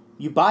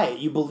you buy it,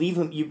 you believe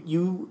him,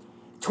 you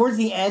towards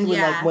the end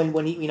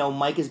when he, you know,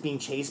 Mike is being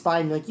chased by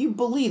him, like you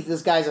believe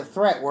this guy's a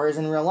threat, whereas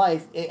in real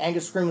life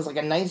Angus Scrimm was like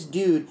a nice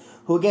dude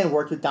who again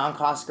worked with Don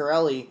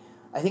Coscarelli,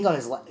 I think on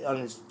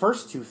his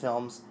first 2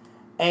 films,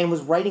 and was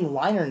writing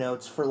liner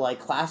notes for like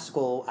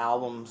classical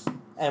albums,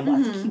 and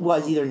I think he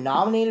was either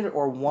nominated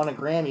or won a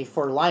Grammy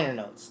for liner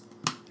notes.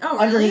 Oh,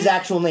 under really? his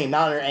actual name,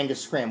 not under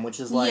Angus Scrimm, which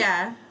is like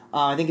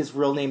I think his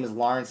real name is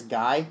Lawrence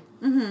Guy.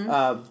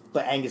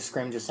 But Angus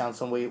Scrimm just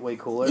sounds way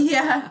cooler.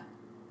 Yeah.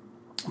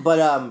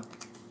 But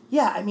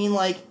yeah, I mean,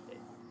 like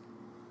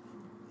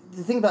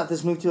the thing about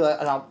this movie too,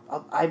 and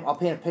I'll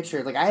paint a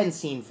picture. Like I hadn't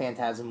seen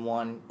Phantasm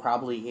 1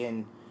 probably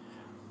in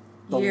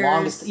the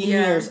longest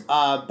years.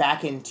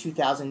 Back in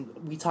 2000,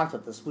 we talked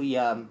about this. We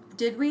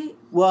did we?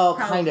 Well,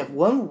 kind of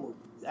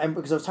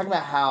because I was talking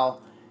about how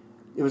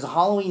it was a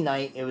Halloween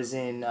night. It was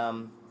in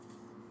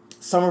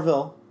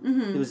Somerville.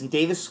 It was in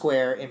Davis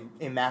Square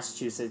in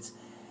Massachusetts.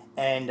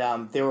 And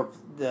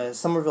the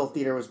Somerville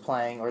Theater was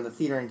playing, or the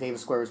theater in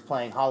Davis Square was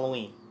playing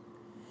Halloween.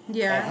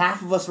 Yeah. And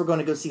half of us were going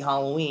to go see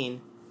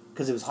Halloween,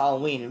 because it was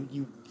Halloween, and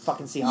you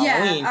fucking see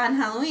Halloween. Yeah, on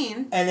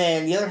Halloween. And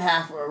then the other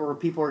half were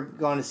people were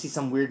going to see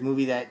some weird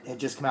movie that had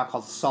just come out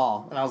called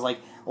Saw. And I was like,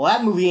 well,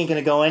 that movie ain't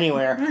going to go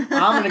anywhere.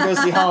 I'm going to go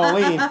see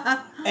Halloween.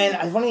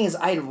 And the funny thing is,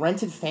 I had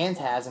rented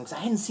Phantasm, because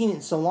I hadn't seen it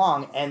in so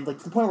long, and like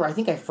to the point where I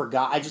think I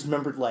forgot, I just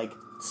remembered like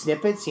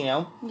snippets, you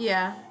know?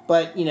 Yeah.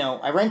 But, you know,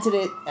 I rented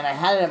it, and I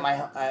had it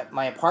at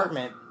my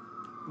apartment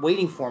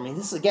waiting for me.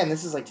 This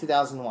is like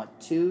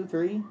 2002,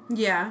 3?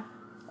 Yeah.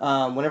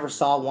 Whenever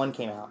Saw 1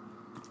 came out.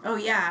 Oh,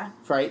 yeah.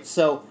 Right?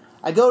 So,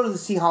 I go to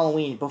see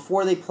Halloween.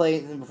 Before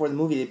the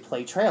movie, they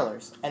play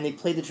trailers. And they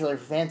played the trailer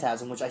for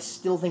Phantasm, which I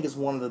still think is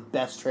one of the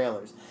best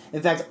trailers.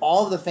 In fact,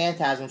 all of the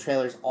Phantasm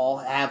trailers all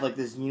have, like,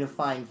 this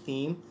unifying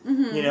theme.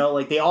 You know,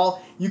 like,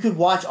 you could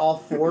watch all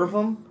 4 of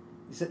them.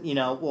 You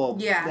know, well,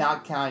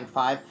 not counting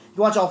 5.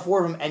 You watch all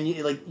 4 of them, and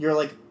you're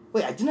like,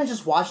 wait, didn't I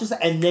just watch this?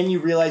 And then you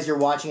realize you're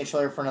watching a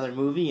trailer for another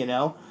movie, you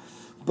know?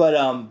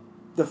 But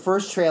the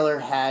first trailer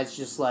has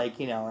just like,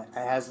 you know, it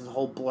has this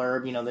whole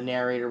blurb, you know, the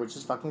narrator, which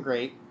is fucking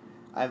great.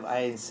 I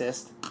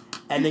insist.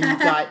 And then you've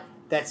got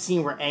that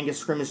scene where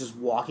Angus Scrimm is just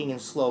walking in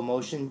slow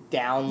motion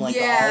down like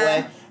the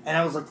hallway. And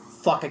I was like,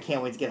 fuck, I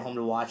can't wait to get home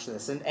to watch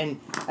this. And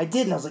I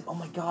did, and I was like, oh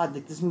my god,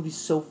 like this movie's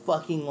so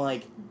fucking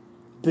like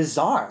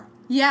bizarre.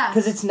 Yeah.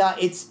 Because it's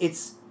not,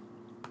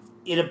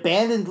 it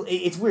abandoned,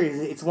 it's weird.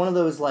 It's one of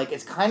those, like,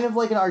 it's kind of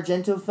like an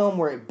Argento film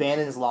where it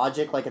abandons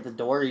logic, like, at the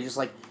door. You're just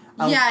like...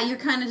 you're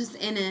kind of just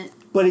in it.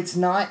 But it's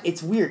not,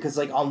 it's weird, because,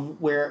 like,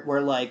 where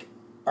like,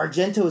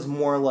 Argento is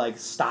more, like,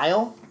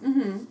 style,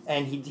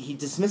 and he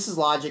dismisses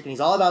logic, and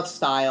he's all about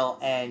style,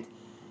 and,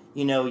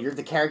 you know,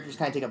 the characters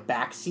kind of take a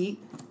backseat.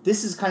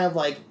 This is kind of,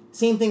 like,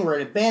 same thing where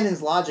it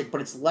abandons logic, but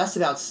it's less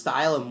about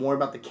style and more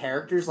about the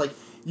characters. Like,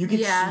 you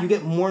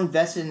get more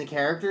invested in the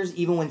characters,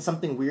 even when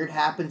something weird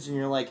happens, and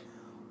you're like,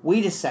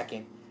 wait a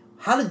second,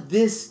 how did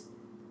this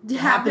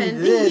happen to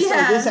this? Or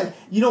this happen?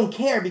 You don't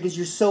care because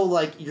you're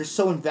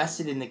so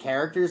invested in the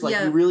characters. Like,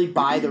 you really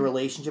buy the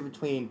relationship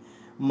between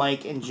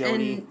Mike and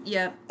Jody.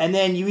 And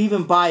then you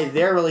even buy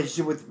their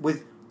relationship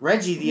with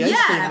Reggie, the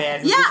ice cream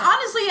man.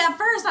 Honestly, at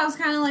first I was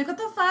kind of like, what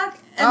the fuck?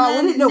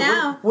 And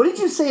now... What did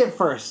you say at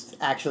first,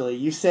 actually?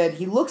 You said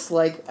he looks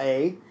like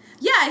a...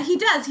 Yeah, he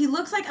does. He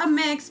looks like a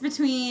mix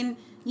between...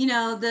 You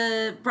know,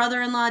 the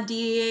brother-in-law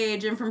DA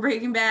agent from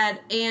Breaking Bad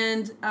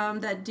and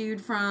that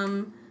dude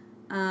from...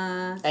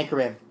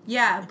 Anchorman.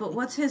 Yeah, but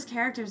what's his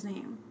character's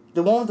name?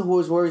 The one who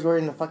was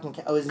wearing the fucking...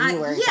 isn't he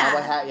wearing a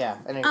cowboy hat? Yeah.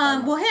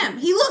 Well, him.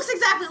 He looks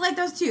exactly like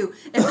those two.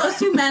 If those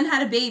two men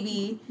had a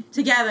baby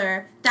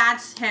together,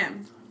 that's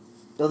him.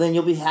 Well, then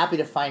you'll be happy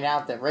to find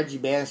out that Reggie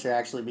Bannister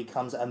actually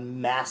becomes a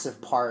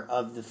massive part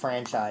of the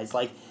franchise.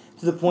 Like,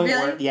 to the point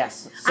where...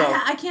 Yes. So,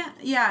 I can't...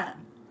 Yeah.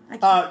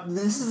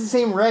 This is the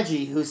same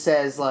Reggie who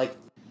says, like...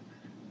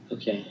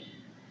 Okay.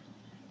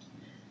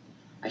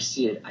 I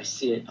see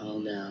it all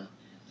now.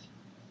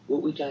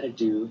 What we gotta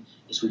do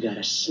is we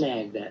gotta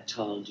snag that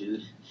tall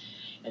dude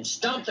and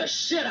stomp the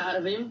shit out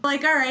of him.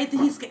 Like, alright,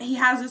 he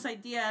has this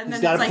idea, and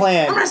then got it's a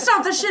plan. I'm gonna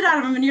stomp the shit out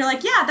of him, and you're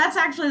like, yeah, that's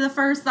actually the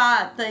first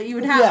thought that you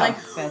would have. Like,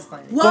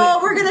 whoa,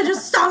 we're gonna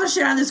just stomp the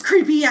shit out of this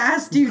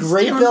creepy-ass dude.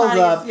 Great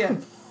build-up.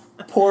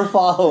 Poor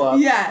follow-up.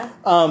 Yeah.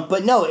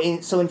 But no,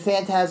 in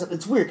Phantasm,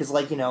 it's weird, because,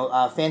 like, you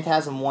know,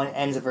 Phantasm 1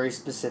 ends a very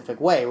specific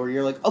way, where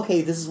you're like,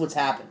 okay, this is what's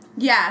happened.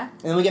 Yeah.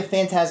 And then we get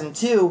Phantasm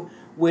 2,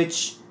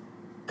 which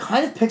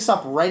kind of picks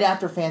up right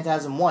after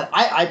Phantasm 1.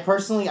 I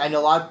personally, I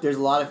know there's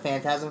a lot of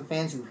Phantasm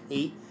fans who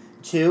hate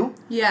 2.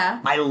 Yeah.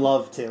 I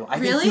love 2. I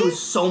think 2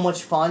 is so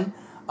much fun.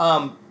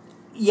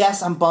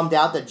 yes, I'm bummed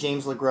out that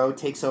James LeGros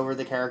takes over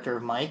the character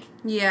of Mike.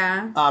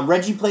 Yeah.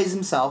 Reggie plays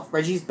himself.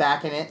 Reggie's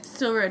back in it.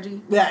 Still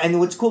Reggie. Yeah, and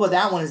what's cool about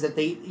that one is that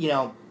they,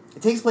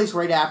 it takes place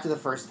right after the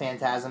first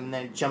Phantasm, and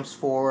then it jumps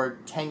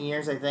forward 10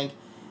 years, I think,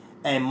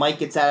 and Mike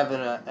gets out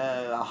of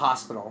a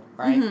hospital,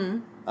 right? Mm-hmm.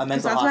 A mental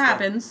that's hospital. what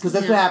happens. Because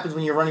that's what happens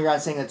when you're running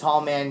around saying the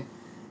tall man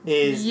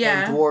is,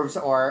 and dwarves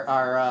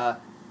are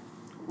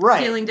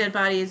right. Stealing dead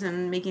bodies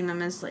and making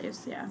them as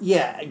slaves, yeah.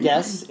 Yeah, I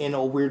guess, in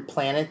a weird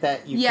planet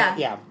that you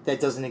can't, that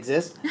doesn't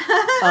exist.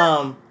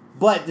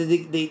 But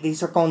they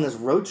start going on this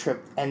road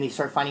trip, and they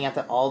start finding out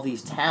that all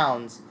these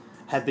towns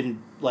have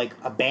been, like,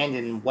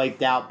 abandoned and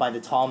wiped out by the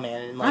tall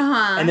man, and, like,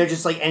 and they're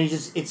just, like, and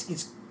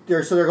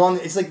they're going,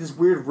 it's like this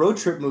weird road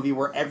trip movie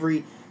where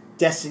every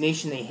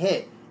destination they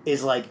hit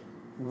is, like,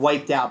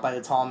 wiped out by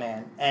the tall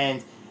man.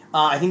 And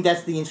I think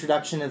that's the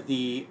introduction of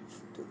the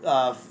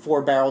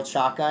 4-barreled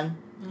shotgun.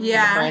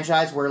 Yeah. The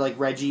franchise where, like,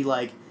 Reggie,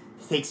 like,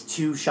 takes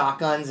 2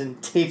 shotguns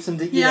and tapes them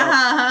to, makes this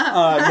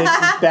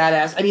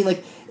badass. I mean,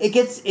 like, it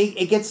gets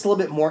a little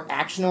bit more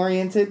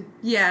action-oriented.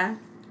 Yeah.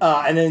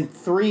 And then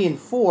 3 and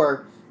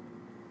 4,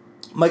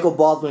 Michael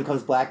Baldwin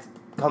comes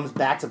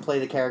back to play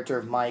the character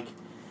of Mike.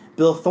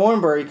 Bill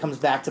Thornbury comes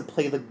back to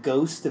play the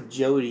ghost of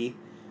Jody,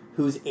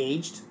 who's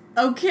aged.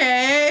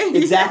 Okay.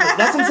 Exactly. Yeah.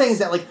 That's what I'm saying, is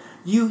that, like,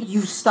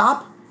 you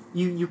stop...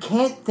 You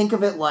can't think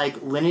of it, like,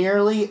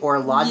 linearly or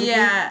logically.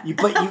 Yeah.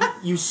 But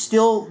you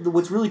still...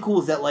 What's really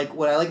cool is that, like,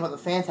 what I like about the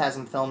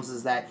Phantasm films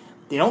is that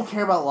they don't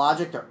care about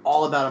logic. They're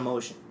all about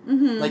emotion.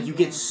 Mm-hmm. Like, you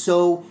care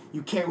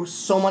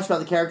so much about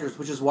the characters,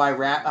 which is why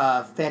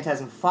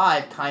Phantasm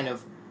 5 kind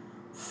of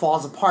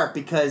falls apart,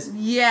 because...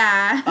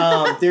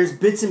 there's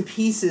bits and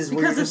pieces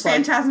where because you're of just like...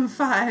 Phantasm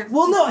 5.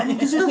 Well, no,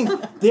 because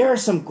there are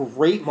some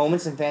great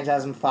moments in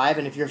Phantasm 5,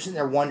 and if you're sitting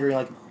there wondering,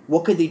 like,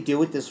 what could they do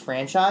with this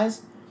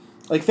franchise...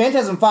 Like,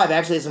 Phantasm 5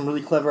 actually has some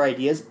really clever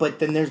ideas, but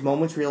then there's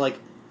moments where you're like,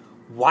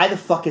 why the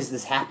fuck is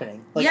this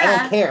happening? Like, I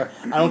don't care.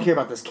 I don't care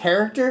about this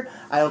character.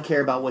 I don't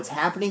care about what's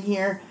happening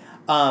here.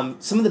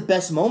 Some of the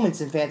best moments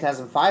in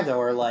Phantasm 5, though,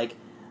 are, like,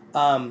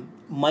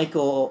 Mike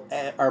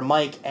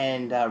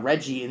and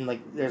Reggie, and,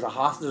 like, there's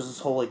this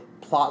whole,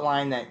 like, plot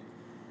line that...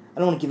 I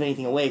don't want to give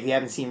anything away if you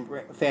haven't seen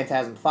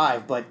Phantasm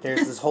 5, but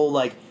there's this whole,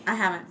 like... I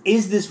haven't.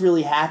 Is this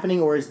really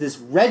happening, or is this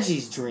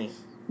Reggie's dream?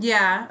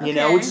 Yeah, okay. You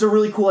know, which is a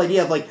really cool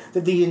idea of, like,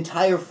 that the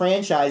entire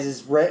franchise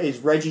is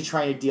Reggie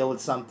trying to deal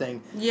with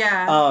something.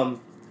 Yeah.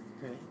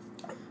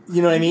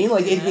 You know what I mean?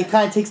 Like, it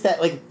kind of takes that,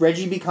 like,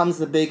 Reggie becomes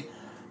the big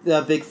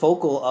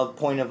focal of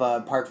point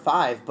of Part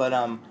 5,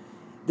 but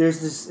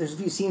there's a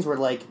few scenes where,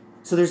 like,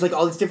 so there's, like,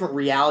 all these different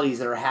realities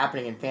that are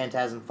happening in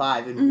Phantasm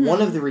 5, and one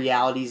of the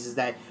realities is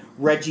that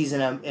Reggie's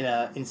in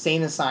a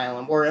insane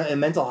asylum or a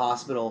mental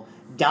hospital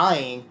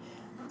dying.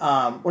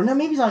 Or no,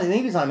 maybe it's not a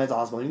mental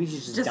hospital. Maybe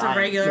he's just dying.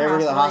 A regular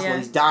hospital. Yeah.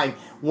 He's dying.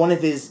 One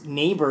of his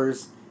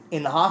neighbors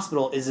in the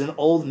hospital is an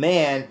old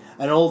man,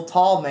 an old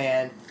tall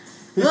man,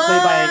 who's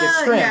played by Angus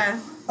Scrimm.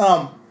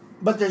 Yeah.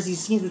 But there's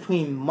these scenes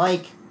between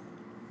Mike,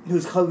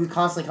 who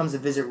constantly comes to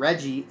visit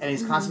Reggie, and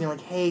he's constantly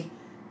like, hey,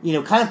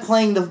 kind of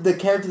playing the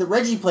character that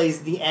Reggie plays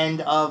at the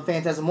end of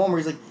Phantasm 1, where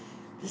he's like,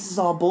 this is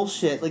all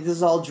bullshit. Like, this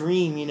is all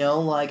dream,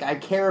 like, I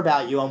care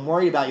about you. I'm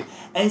worried about you.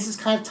 And it's just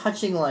kind of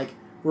touching, like,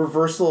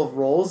 reversal of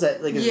roles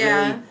that, like, is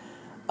really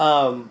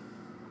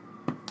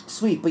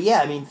sweet. But yeah,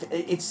 I mean,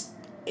 it's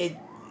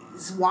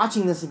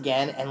watching this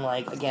again, and,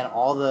 like, again,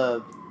 all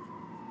the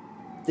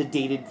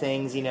dated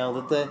things,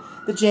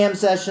 the jam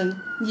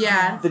session.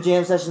 Yeah. The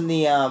jam session,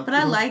 but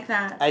I like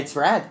that. It's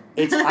rad.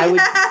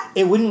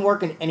 It wouldn't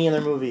work in any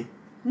other movie.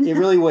 It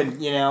really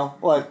wouldn't,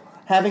 Like,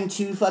 having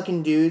 2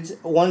 fucking dudes,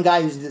 one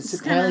guy who's just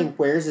apparently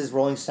wears his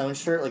Rolling Stone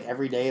shirt, like,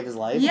 every day of his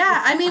life.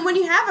 Yeah, I mean, when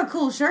you have a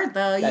cool shirt,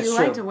 though, That's you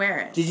true. like to wear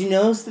it. Did you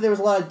notice that there was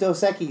a lot of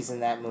Dos Equis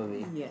in that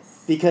movie?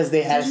 Yes. Because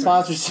they had a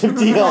sponsorship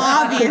deal.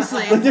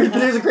 Obviously. But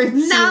there's a great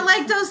scene. Not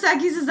like Dos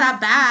Equis is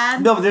that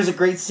bad. No, but there's a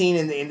great scene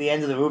in the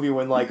end of the movie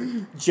when, like,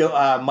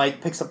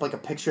 Mike picks up, like, a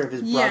picture of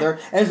his brother,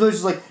 and he's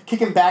just, like,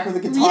 kicking back with a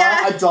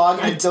guitar, a dog,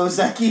 and Dos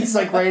Equis,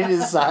 like, right at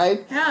his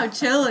side. Oh,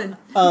 chilling.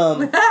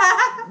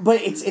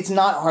 But it's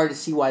not hard to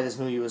see why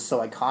this movie was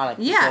so iconic.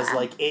 Yeah. Because,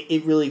 like,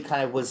 it really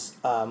kind of was,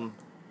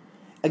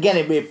 again,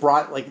 it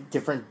brought, like,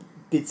 different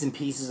bits and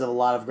pieces of a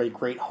lot of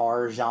great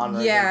horror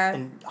genres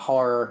and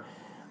horror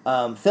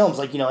films.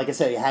 Like, like I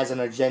said, it has an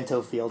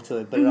Argento feel to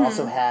it, but it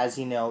also has,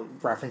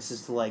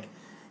 references to, like,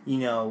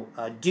 Dune.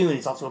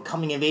 It's also a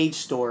coming-of-age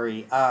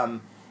story.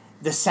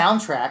 The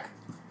soundtrack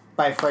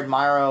by Fred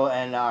Minow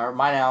and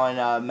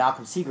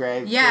Malcolm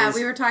Segrave. Yeah,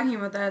 we were talking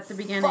about that at the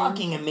beginning.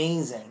 Fucking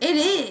amazing. It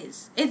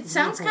is. It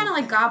sounds kind of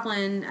like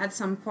Goblin at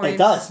some point. It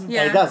does.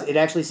 Yeah. It does. It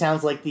actually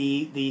sounds like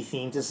the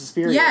theme to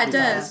Suspiria. Yeah, it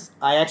does.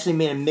 I actually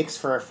made a mix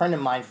for a friend of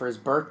mine for his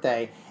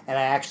birthday, and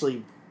I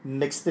actually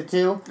mixed the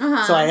two.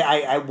 Uh-huh. So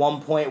I at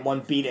one point,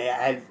 one beat,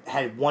 I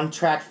had one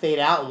track fade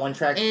out and one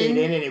track fade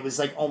in, and it was,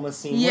 like,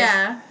 almost seamless.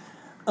 Yeah.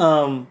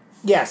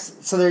 Yes.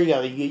 So there you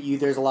go.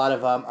 There's a lot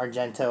of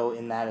Argento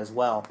in that as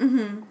well.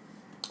 Mm-hmm.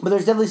 But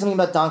there's definitely something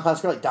about Don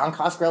Coscarelli. Don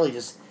Coscarelli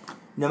just,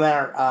 no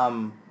matter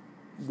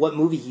what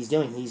movie he's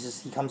doing.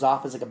 He comes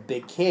off as like a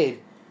big kid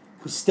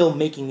who's still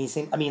making these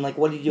things. I mean, like,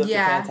 what did he do after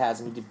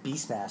Phantasm? He did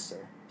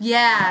Beastmaster.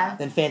 Yeah.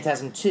 Then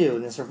Phantasm 2,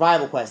 and then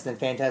Survival Quest, then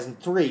Phantasm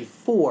 3,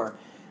 4,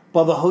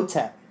 Bubba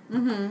Hotep.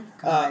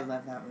 Mm-hmm. I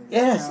love that movie.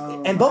 Yes,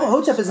 so and Bubba much.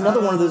 Hotep is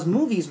another one of those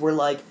movies where,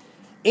 like,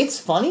 it's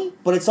funny,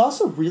 but it's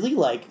also really,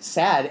 like,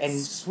 sad and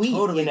sweet,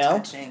 totally you know?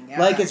 touching,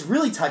 yeah. Like, it's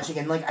really touching,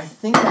 and, like, I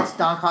think that's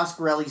Don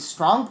Coscarelli's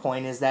strong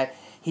point is that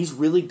he's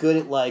really good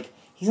at, like,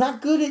 he's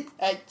not good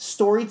at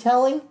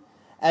storytelling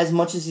as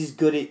much as he's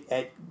good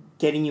at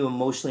getting you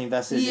emotionally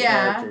invested in the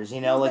characters,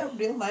 you know? Like, that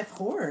real life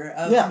horror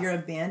of your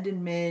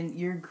abandonment,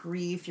 your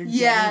grief, your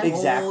getting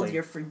old,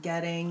 you're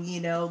forgetting,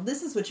 you know,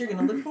 this is what you're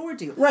going to look forward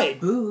to.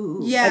 Right. Boo.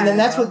 Yeah. And then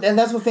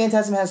that's what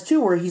Phantasm has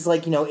too, where he's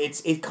like, you know,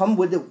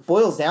 what it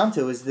boils down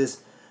to is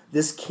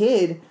this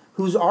kid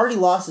who's already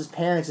lost his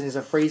parents and is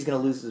afraid he's going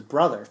to lose his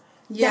brother.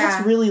 Yeah.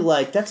 That's really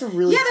that's a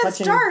really that's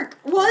touching... dark.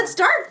 Well, it's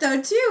dark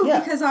though too, Yeah.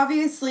 because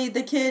obviously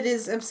the kid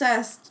is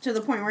obsessed to the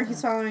point where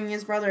he's following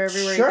his brother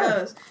everywhere he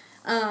goes.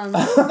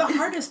 The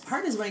hardest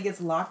part is when he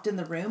gets locked in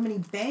the room and he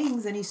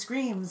bangs and he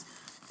screams,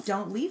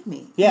 "Don't leave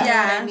me." Yeah.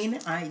 You know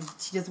what I mean?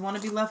 He doesn't want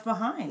to be left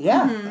behind.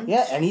 Yeah, Mm-hmm.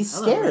 yeah, and he's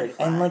scared,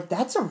 and like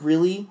that's a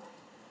really,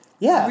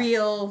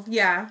 real,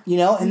 you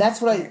know, and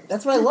that's what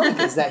I like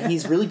is that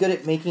he's really good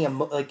at making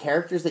like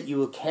characters that you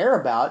will care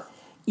about,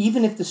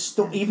 even if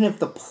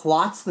the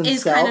plots themselves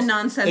is kind of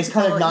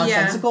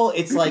nonsensical.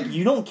 It's like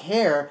you don't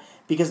care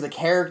because the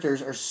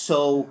characters are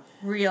so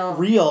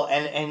real,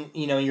 and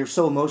you know you're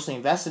so emotionally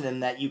invested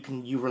in that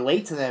you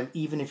relate to them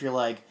even if you're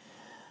like,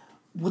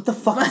 what the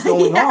fuck is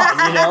going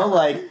on? You know,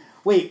 like.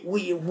 Wait,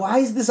 why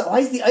is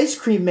the ice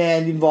cream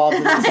man involved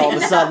in this all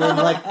of a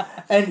sudden?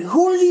 And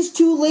who are these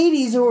two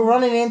ladies who are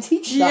running an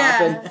antique shop?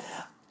 Yeah.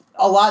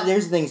 And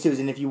there's things too,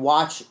 and when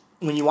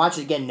you watch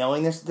it again,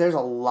 knowing this, there's a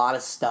lot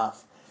of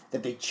stuff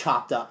that they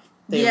chopped up.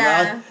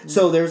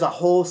 So there's a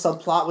whole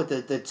subplot with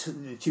the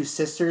two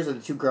sisters or the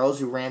two girls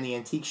who ran the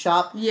antique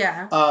shop.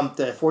 Yeah.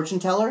 The fortune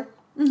teller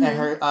and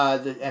her her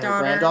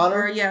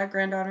granddaughter.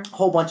 Granddaughter.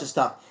 Whole bunch of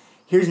stuff.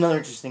 Here's another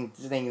interesting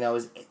thing, though,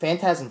 is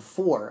Phantasm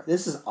 4.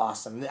 This is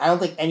awesome. I don't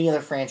think any other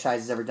franchise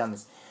has ever done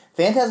this.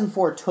 Phantasm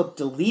 4 took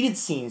deleted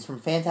scenes from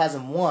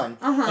Phantasm 1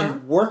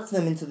 and worked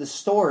them into the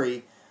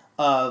story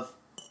of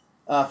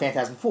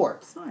Phantasm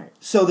 4. Smart.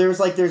 So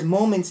there's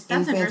moments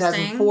That's in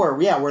Phantasm 4,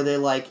 where they're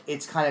like,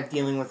 it's kind of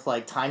dealing with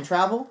like time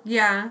travel.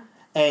 Yeah.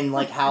 And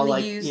like how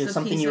like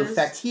something you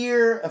affects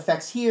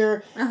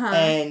here,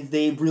 and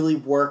they really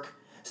work.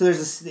 So there's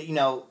this, and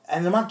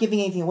I'm not giving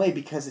anything away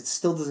because it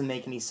still doesn't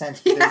make any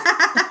sense. But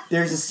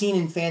there's a scene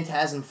in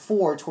Phantasm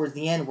 4 towards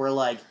the end where,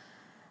 like,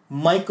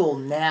 Michael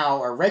now,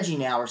 or Reggie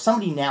now, or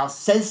somebody now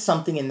says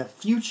something in the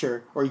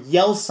future, or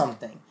yells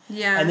something.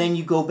 Yeah. And then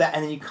you go back,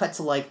 and then you cut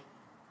to, like,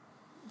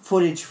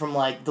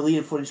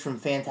 deleted footage from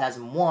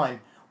Phantasm 1,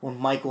 where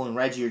Michael and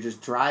Reggie are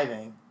just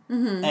driving,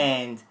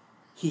 and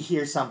he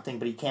hears something,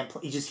 but he can't.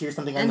 He just hears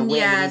something on the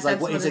wind, and he's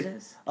like, "What is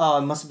it? Oh,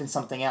 it must have been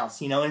something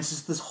else," And it's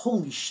just this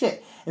holy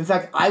shit. In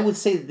fact, I would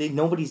say that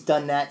nobody's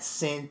done that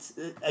since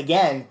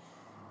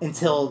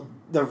until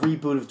the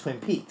reboot of Twin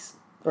Peaks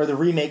or the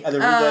remake of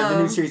the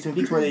new series Twin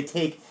Peaks, where they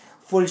take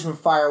footage from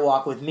Fire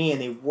Walk with Me and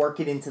they work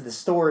it into the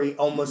story,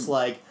 almost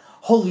like,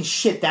 holy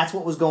shit, that's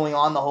what was going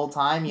on the whole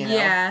time.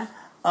 Yeah.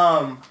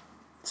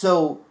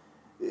 So.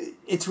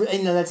 It's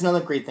that's another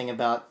great thing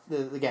about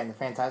the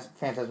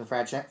Phantasm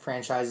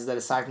franchise is that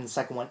aside from the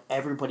second one,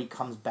 everybody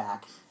comes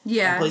back.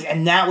 Yeah. And plays,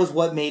 and that was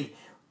what made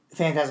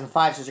Phantasm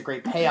 5 such a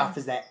great payoff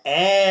is that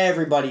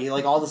everybody,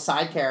 like all the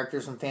side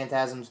characters from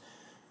Phantasms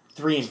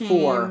 3 and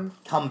 4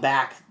 come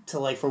back to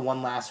like for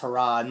one last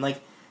hurrah, and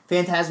like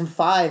Phantasm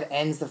 5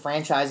 ends the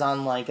franchise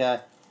on like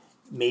a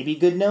maybe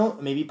good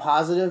note, maybe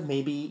positive,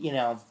 maybe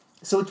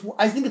So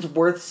I think it's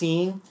worth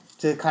seeing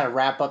to kind of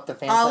wrap up the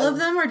Phantasm. All of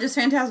them, or just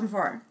Phantasm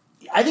 4?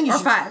 I think you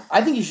should. 5.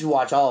 I think you should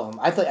watch all of them.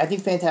 I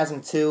think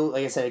Phantasm 2,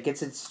 like I said, it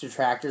gets its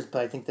detractors,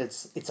 but I think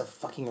it's a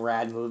fucking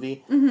rad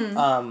movie.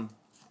 Mm-hmm.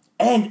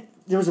 And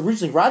there was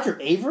originally Roger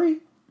Avery,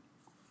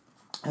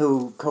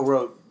 who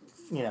co-wrote,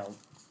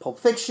 Pulp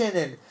Fiction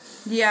and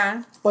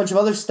a bunch of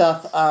other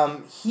stuff.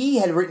 He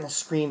had written a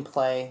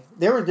screenplay.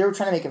 They were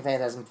trying to make a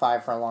Phantasm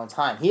 5 for a long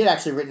time. He had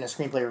actually written a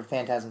screenplay for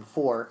Phantasm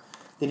 4.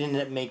 They didn't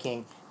end up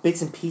making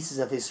bits and pieces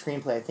of his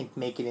screenplay. I think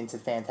make it into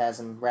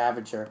Phantasm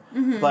Ravager,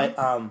 but.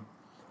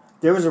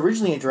 There was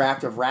originally a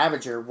draft of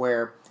Ravager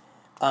where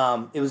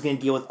it was going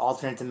to deal with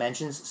alternate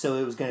dimensions, so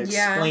it was going to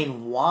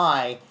explain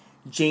why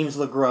James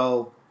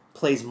LeGros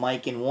plays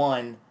Mike in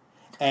 1,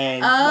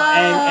 and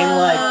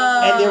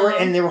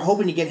they were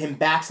hoping to get him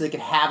back so they could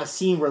have a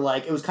scene where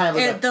like it was kind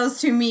of like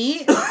those two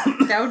meet.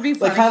 That would be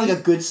funny. Like kind of like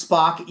a good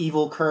Spock,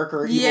 evil Kirk,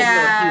 or evil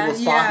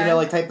Spock,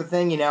 like type of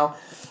thing,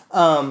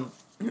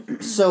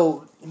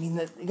 So I mean,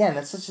 again,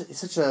 that's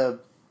such a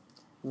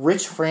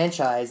rich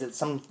franchise that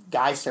some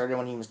guy started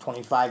when he was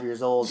 25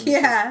 years old.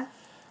 And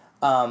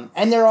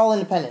they're all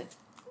independent.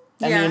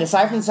 I mean,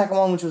 aside from the second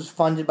one, which was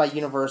funded by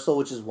Universal,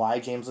 which is why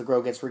James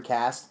LeGros gets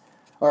recast,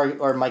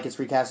 or Mike gets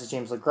recast as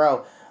James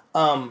LeGros,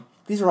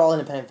 these are all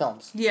independent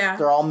films. Yeah.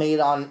 They're all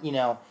made on,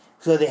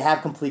 So they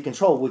have complete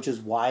control, which is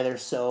why they're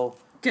so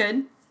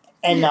good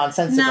and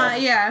nonsensical.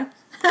 Yeah.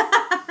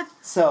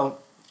 So,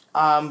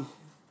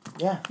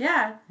 yeah.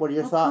 Yeah. What are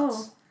your thoughts?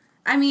 Cool.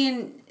 I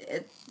mean,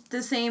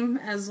 the same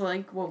as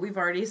like what we've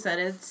already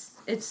said.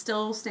 It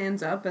still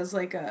stands up as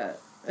like a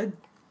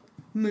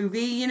movie.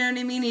 You know what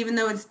I mean? Even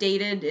though it's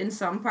dated in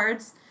some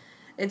parts,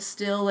 it's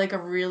still like a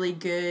really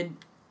good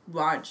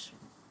watch.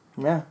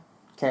 Yeah,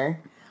 Carrie.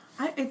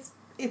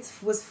 It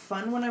was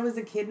fun when I was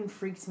a kid and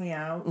freaked me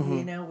out. Mm-hmm.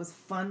 You know, it was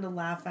fun to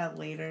laugh at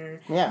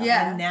later.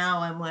 Yeah. And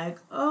now I'm like,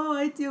 oh,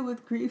 I deal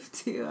with grief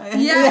too. I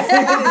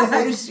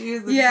Yeah.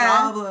 issues and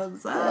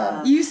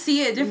problems. You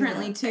see it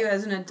differently too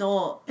as an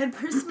adult. And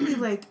personally,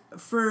 like,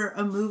 for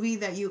a movie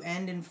that you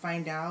end and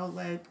find out,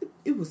 like,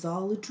 it was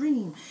all a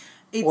dream.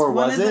 It's or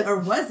was it? Or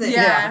was it?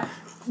 Yeah.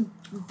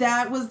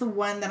 That was the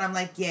one that I'm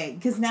like, yay.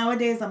 Because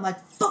nowadays I'm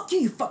like, fuck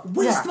you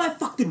waste my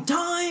fucking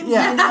time.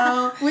 Yeah. You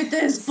know? With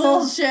this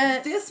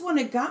bullshit. This one,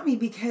 it got me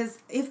because,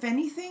 if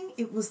anything,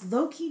 it was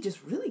low-key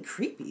just really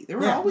creepy. There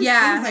were Yeah. always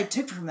things I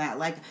took from that.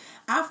 Like,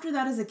 after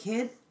that as a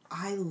kid,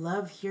 I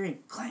love hearing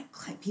clank,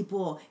 clank,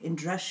 people in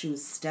dress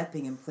shoes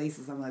stepping in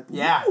places. I'm like,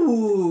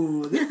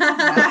 ooh, this is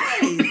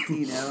nice,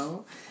 you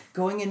know?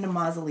 Going into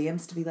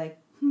mausoleums to be like,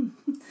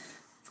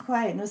 it's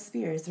quiet, no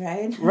spears,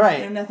 right?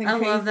 Right. Nothing I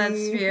crazy. love that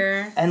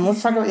sphere. And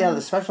let's talk about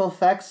the special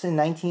effects in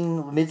mid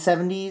to late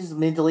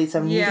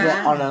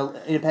 70s on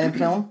an independent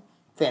film.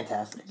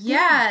 Fantastic.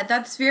 Yeah,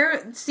 that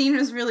sphere scene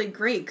was really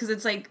great because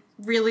it's like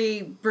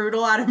really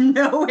brutal out of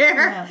nowhere.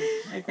 Yeah,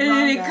 like, and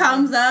then it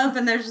comes up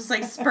and there's just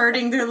like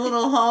spurting through the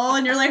little hole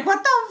and you're like,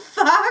 what the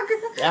fuck?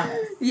 Yeah.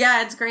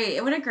 Yeah, it's great.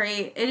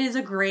 It is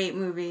a great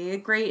movie. A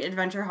great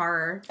adventure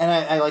horror. And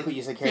I like what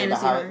you said, Carrie,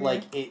 about how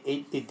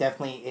Fantasy it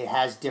definitely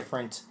has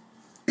different,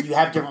 you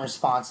have different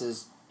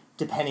responses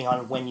depending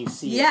on when you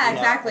see it. Yeah, You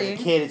know, exactly. As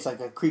a kid, it's like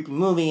a creepy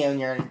movie, and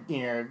you're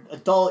an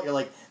adult, you're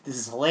like, this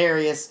is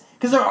hilarious.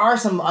 Because there are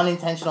some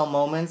unintentional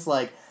moments.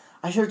 Like,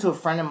 I showed it to a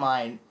friend of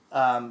mine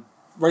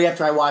right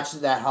after I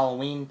watched that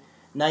Halloween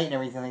night and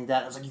everything like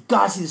that. I was like, you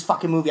gotta see this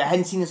fucking movie. I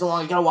hadn't seen this in so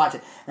long. You gotta watch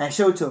it. And I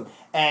showed it to him.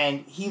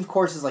 And he, of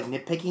course, is like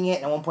nitpicking it.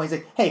 And at one point, he's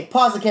like, hey,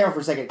 pause the camera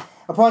for a second.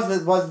 I paused the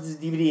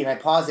DVD, and I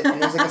paused it.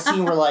 And there's like a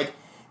scene where, like,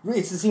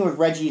 it's the scene with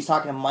Reggie. He's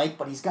talking to Mike,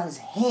 but he's got his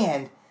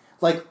hand,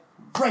 like,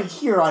 right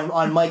here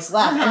on Mike's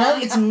lap.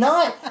 And it's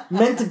not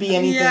meant to be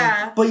anything,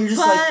 but you're just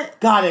like,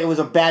 God, it was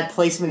a bad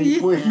placement. You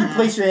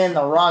placed your hand in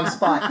the wrong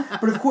spot.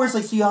 But of course,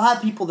 like, so you'll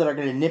have people that are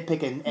going to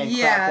nitpick and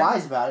crack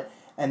wise about it.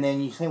 And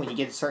then you say when you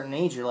get a certain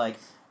age, you're like,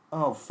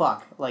 oh,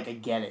 fuck. Like, I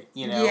get it,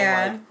 you know?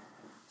 Yeah. Like,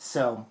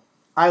 so,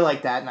 I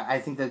like that. And I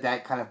think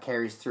that kind of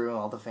carries through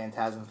all the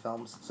Phantasm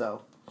films.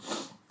 So,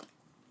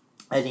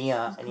 any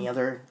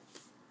other...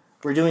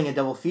 We're doing a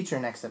double feature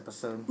next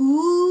episode.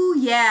 Ooh,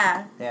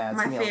 yeah. Yeah, it's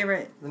my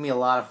favorite. It's going to be a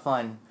lot of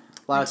fun.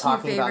 A lot of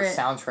talking about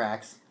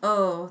soundtracks.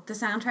 Oh, the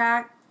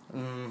soundtrack?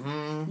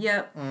 Mm-hmm.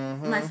 Yep.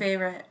 Mm-hmm. My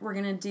favorite. We're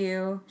going to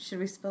do... Should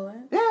we spill it?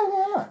 Yeah,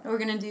 why not? We're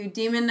going to do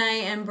Demon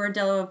Knight and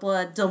Bordello of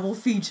Blood double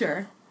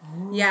feature.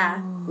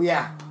 Yeah.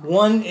 Yeah.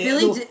 One...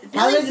 Billy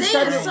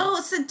Zane is so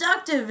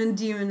seductive in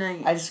Demon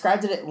Knight. I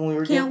described it when we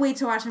were... Can't wait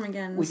to watch him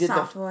again. We did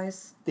soft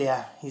voice.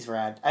 Yeah, he's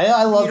rad.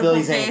 I love Beautiful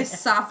Billy Zane. face,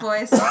 soft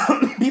voice.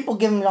 People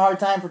give him a hard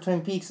time for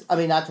Twin Peaks. I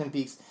mean, not Twin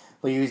Peaks.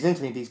 Well, he was in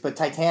Twin Peaks, but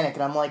Titanic.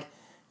 And I'm like,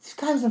 this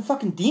guy was in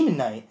fucking Demon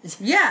Knight.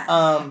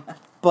 Yeah.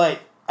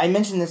 But I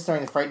mentioned this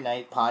during the Fright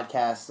Night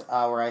podcast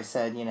where I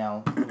said, you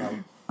know,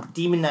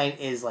 Demon Knight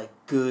is like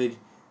good,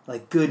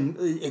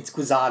 it's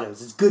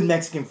guisados. It's good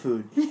Mexican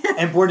food.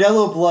 And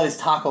Bordello of Blood is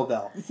Taco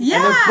Bell. Yeah.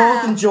 And they're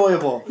both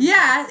enjoyable.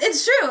 Yeah,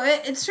 it's true.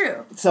 It's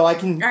true. So I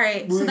can... All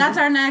right, so that's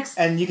our next...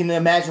 And you can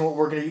imagine what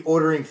we're going to be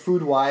ordering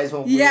food-wise.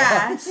 When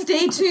yeah,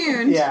 stay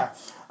tuned. Yeah.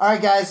 All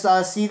right, guys.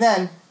 See you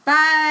then.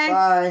 Bye.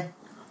 Bye.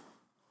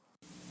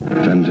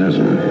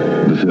 Phantasm,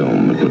 the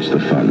film that puts the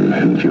fun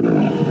in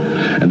funeral.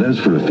 And as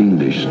for a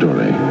fiendish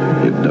story,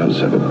 it does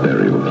have a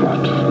burial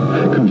plot.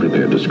 Come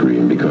prepared to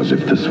scream, because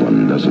if this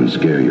one doesn't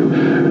scare you,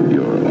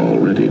 you're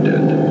already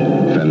dead.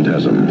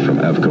 Phantasm from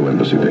Avco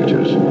Embassy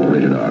Pictures.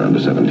 Rated R, under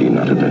 17,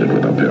 not admitted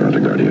without parent or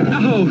guardian.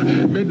 Oh,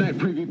 midnight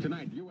pre